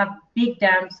you only have big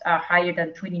dams higher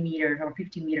than 20 meters or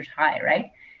 50 meters high,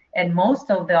 right? And most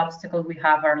of the obstacles we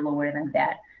have are lower than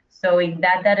that. So in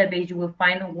that database, you will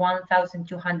find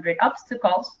 1,200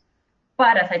 obstacles.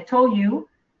 But as I told you,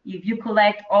 if you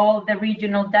collect all the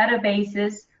regional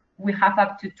databases, we have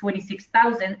up to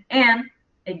 26,000. And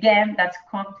again, that's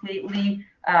completely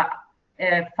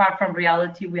far from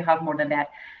reality. We have more than that.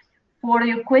 For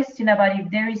your question about if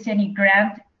there is any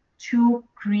grant to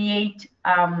create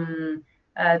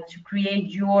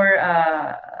your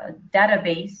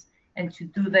database and to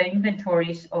do the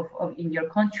inventories of in your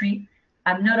country,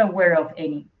 I'm not aware of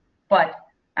any. But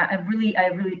I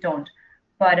really don't.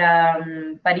 But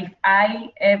if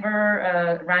I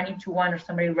ever run into one or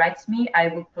somebody writes me, I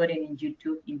will put it in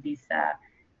YouTube in this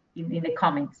in the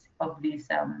comments of this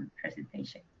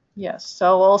presentation. Yes,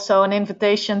 so also an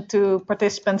invitation to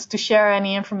participants to share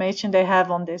any information they have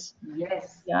on this.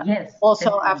 Yes, yeah. Yes. Also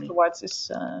definitely.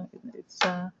 afterwards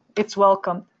it's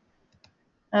welcome.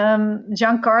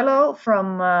 Giancarlo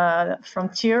from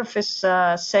TIRF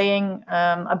is saying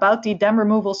about the dam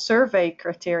removal survey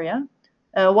criteria.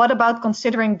 What about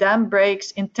considering dam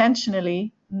breaks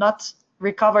intentionally not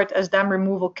recovered as dam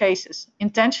removal cases?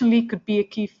 Intentionally could be a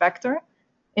key factor.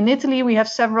 In Italy, we have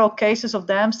several cases of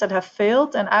dams that have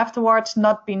failed and afterwards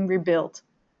not been rebuilt.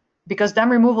 Because dam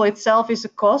removal itself is a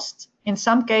cost, in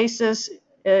some cases,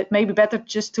 it may be better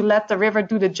just to let the river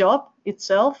do the job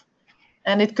itself.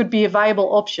 And it could be a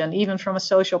viable option, even from a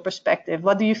social perspective.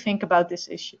 What do you think about this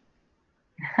issue?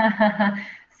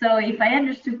 So if I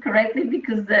understood correctly,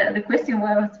 because the question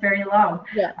was very long.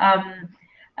 Yeah.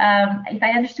 If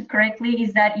I understood correctly,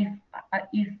 is that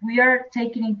if we are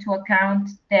taking into account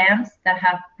dams that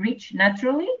have breached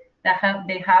naturally, they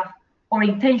have, or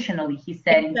intentionally, he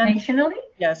said intentionally.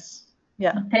 Yes.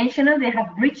 Yeah. Intentionally, they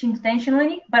have breached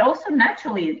intentionally, but also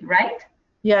naturally, right?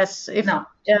 Yes.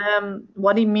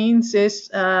 What he means is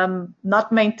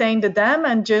not maintain the dam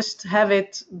and just have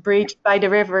it breached by the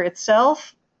river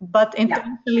itself, but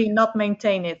intentionally not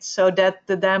maintain it so that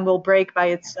the dam will break by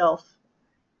itself.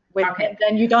 Okay. And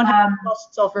then you don't have the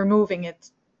costs of removing it.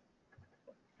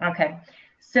 Okay,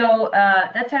 so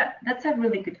that's a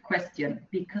really good question,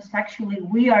 because actually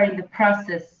we are in the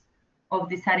process of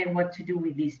deciding what to do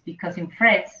with this, because in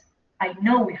France, I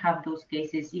know we have those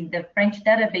cases in the French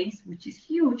database, which is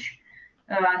huge.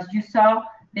 As you saw,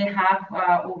 they have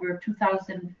over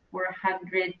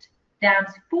 2,400 dams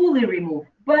fully removed,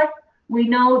 but we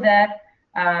know that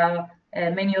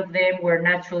many of them were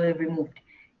naturally removed,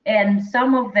 and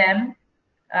some of them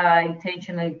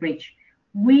intentionally breached.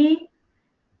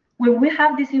 When we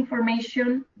have this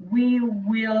information, we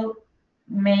will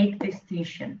make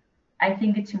distinction. I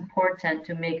think it's important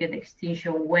to make a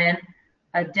distinction when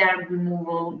a dam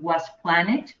removal was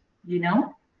planned,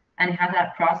 and it has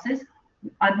that process,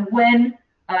 and when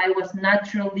it was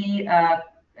naturally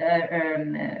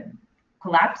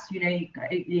collapsed,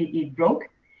 it broke.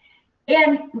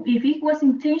 And if it was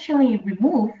intentionally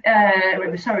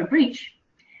breached,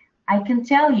 I can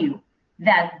tell you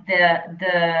that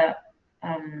the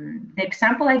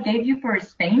example I gave you for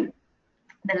Spain,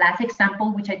 the last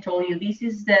example, which I told you, this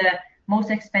is the most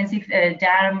expensive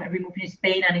dam removed in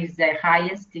Spain and is the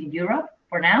highest in Europe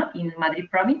for now in Madrid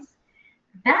province.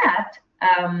 That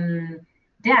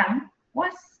dam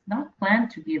was not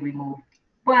planned to be removed,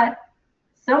 but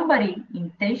somebody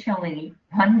intentionally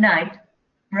one night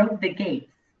broke the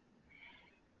gates,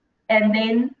 and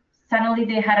then suddenly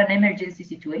they had an emergency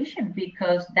situation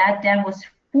because that dam was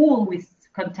full with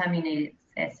contaminated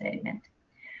sediment.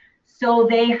 So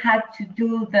they had to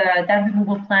do the dam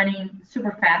removal planning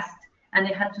super fast, and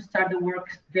they had to start the work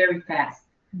very fast.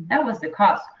 That was the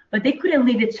cost, but they couldn't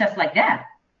leave it just like that.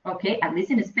 Okay, at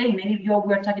least in Spain, maybe if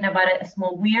we're talking about a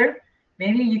small weir,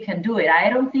 maybe you can do it. I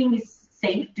don't think it's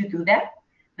safe to do that,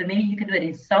 but maybe you can do it.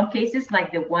 In some cases,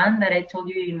 like the one that I told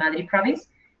you in Madrid province,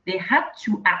 they had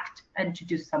to act and to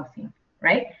do something,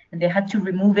 right? And they had to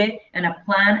remove it in a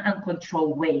plan and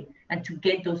control way, and to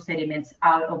get those sediments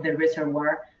out of the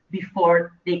reservoir before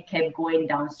they kept going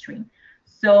downstream.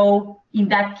 So in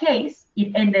that case,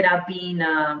 it ended up being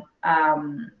a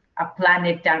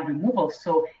planned dam removal.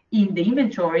 So in the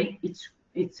inventory,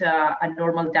 it's a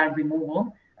normal dam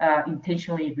removal,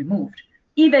 intentionally removed,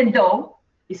 even though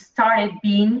it started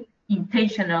being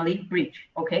intentionally breached.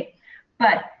 Okay,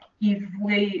 but if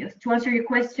we, to answer your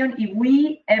question, if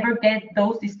we ever get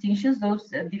those distinctions, those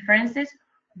differences,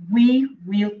 we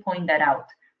will point that out.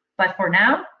 But for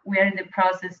now, we are in the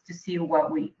process to see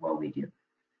what we do.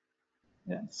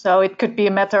 Yeah. So it could be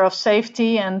a matter of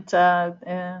safety, and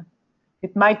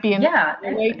it might be a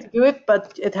way to do it,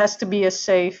 but it has to be a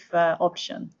safe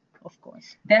option, of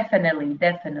course. Definitely,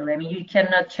 definitely. I mean, you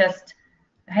cannot just,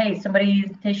 hey, somebody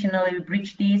intentionally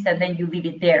breached these and then you leave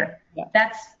it there. Yeah.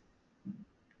 That's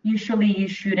usually you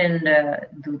shouldn't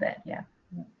do that. Yeah.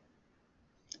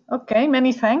 Okay,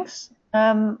 many thanks.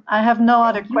 I have no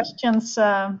other questions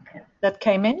that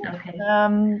came in. Okay.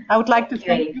 I would like to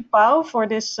thank you, Pau, for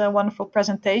this wonderful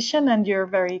presentation and your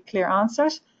very clear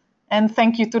answers. And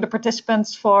thank you to the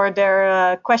participants for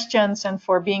their questions and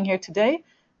for being here today.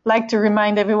 I'd like to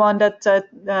remind everyone that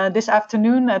this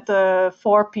afternoon at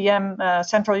 4 p.m.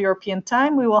 Central European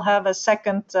Time, we will have a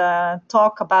second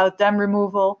talk about dam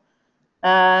removal,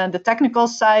 the technical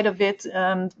side of it,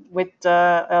 with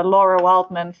Laura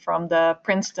Wildman from the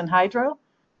Princeton Hydro.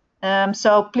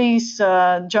 So please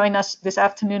join us this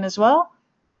afternoon as well.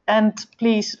 And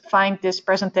please find this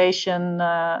presentation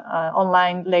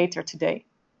online later today.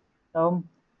 So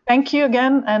thank you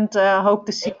again, and hope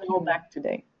to see you all back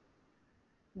today.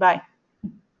 Bye.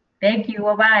 Thank you.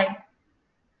 Bye-bye.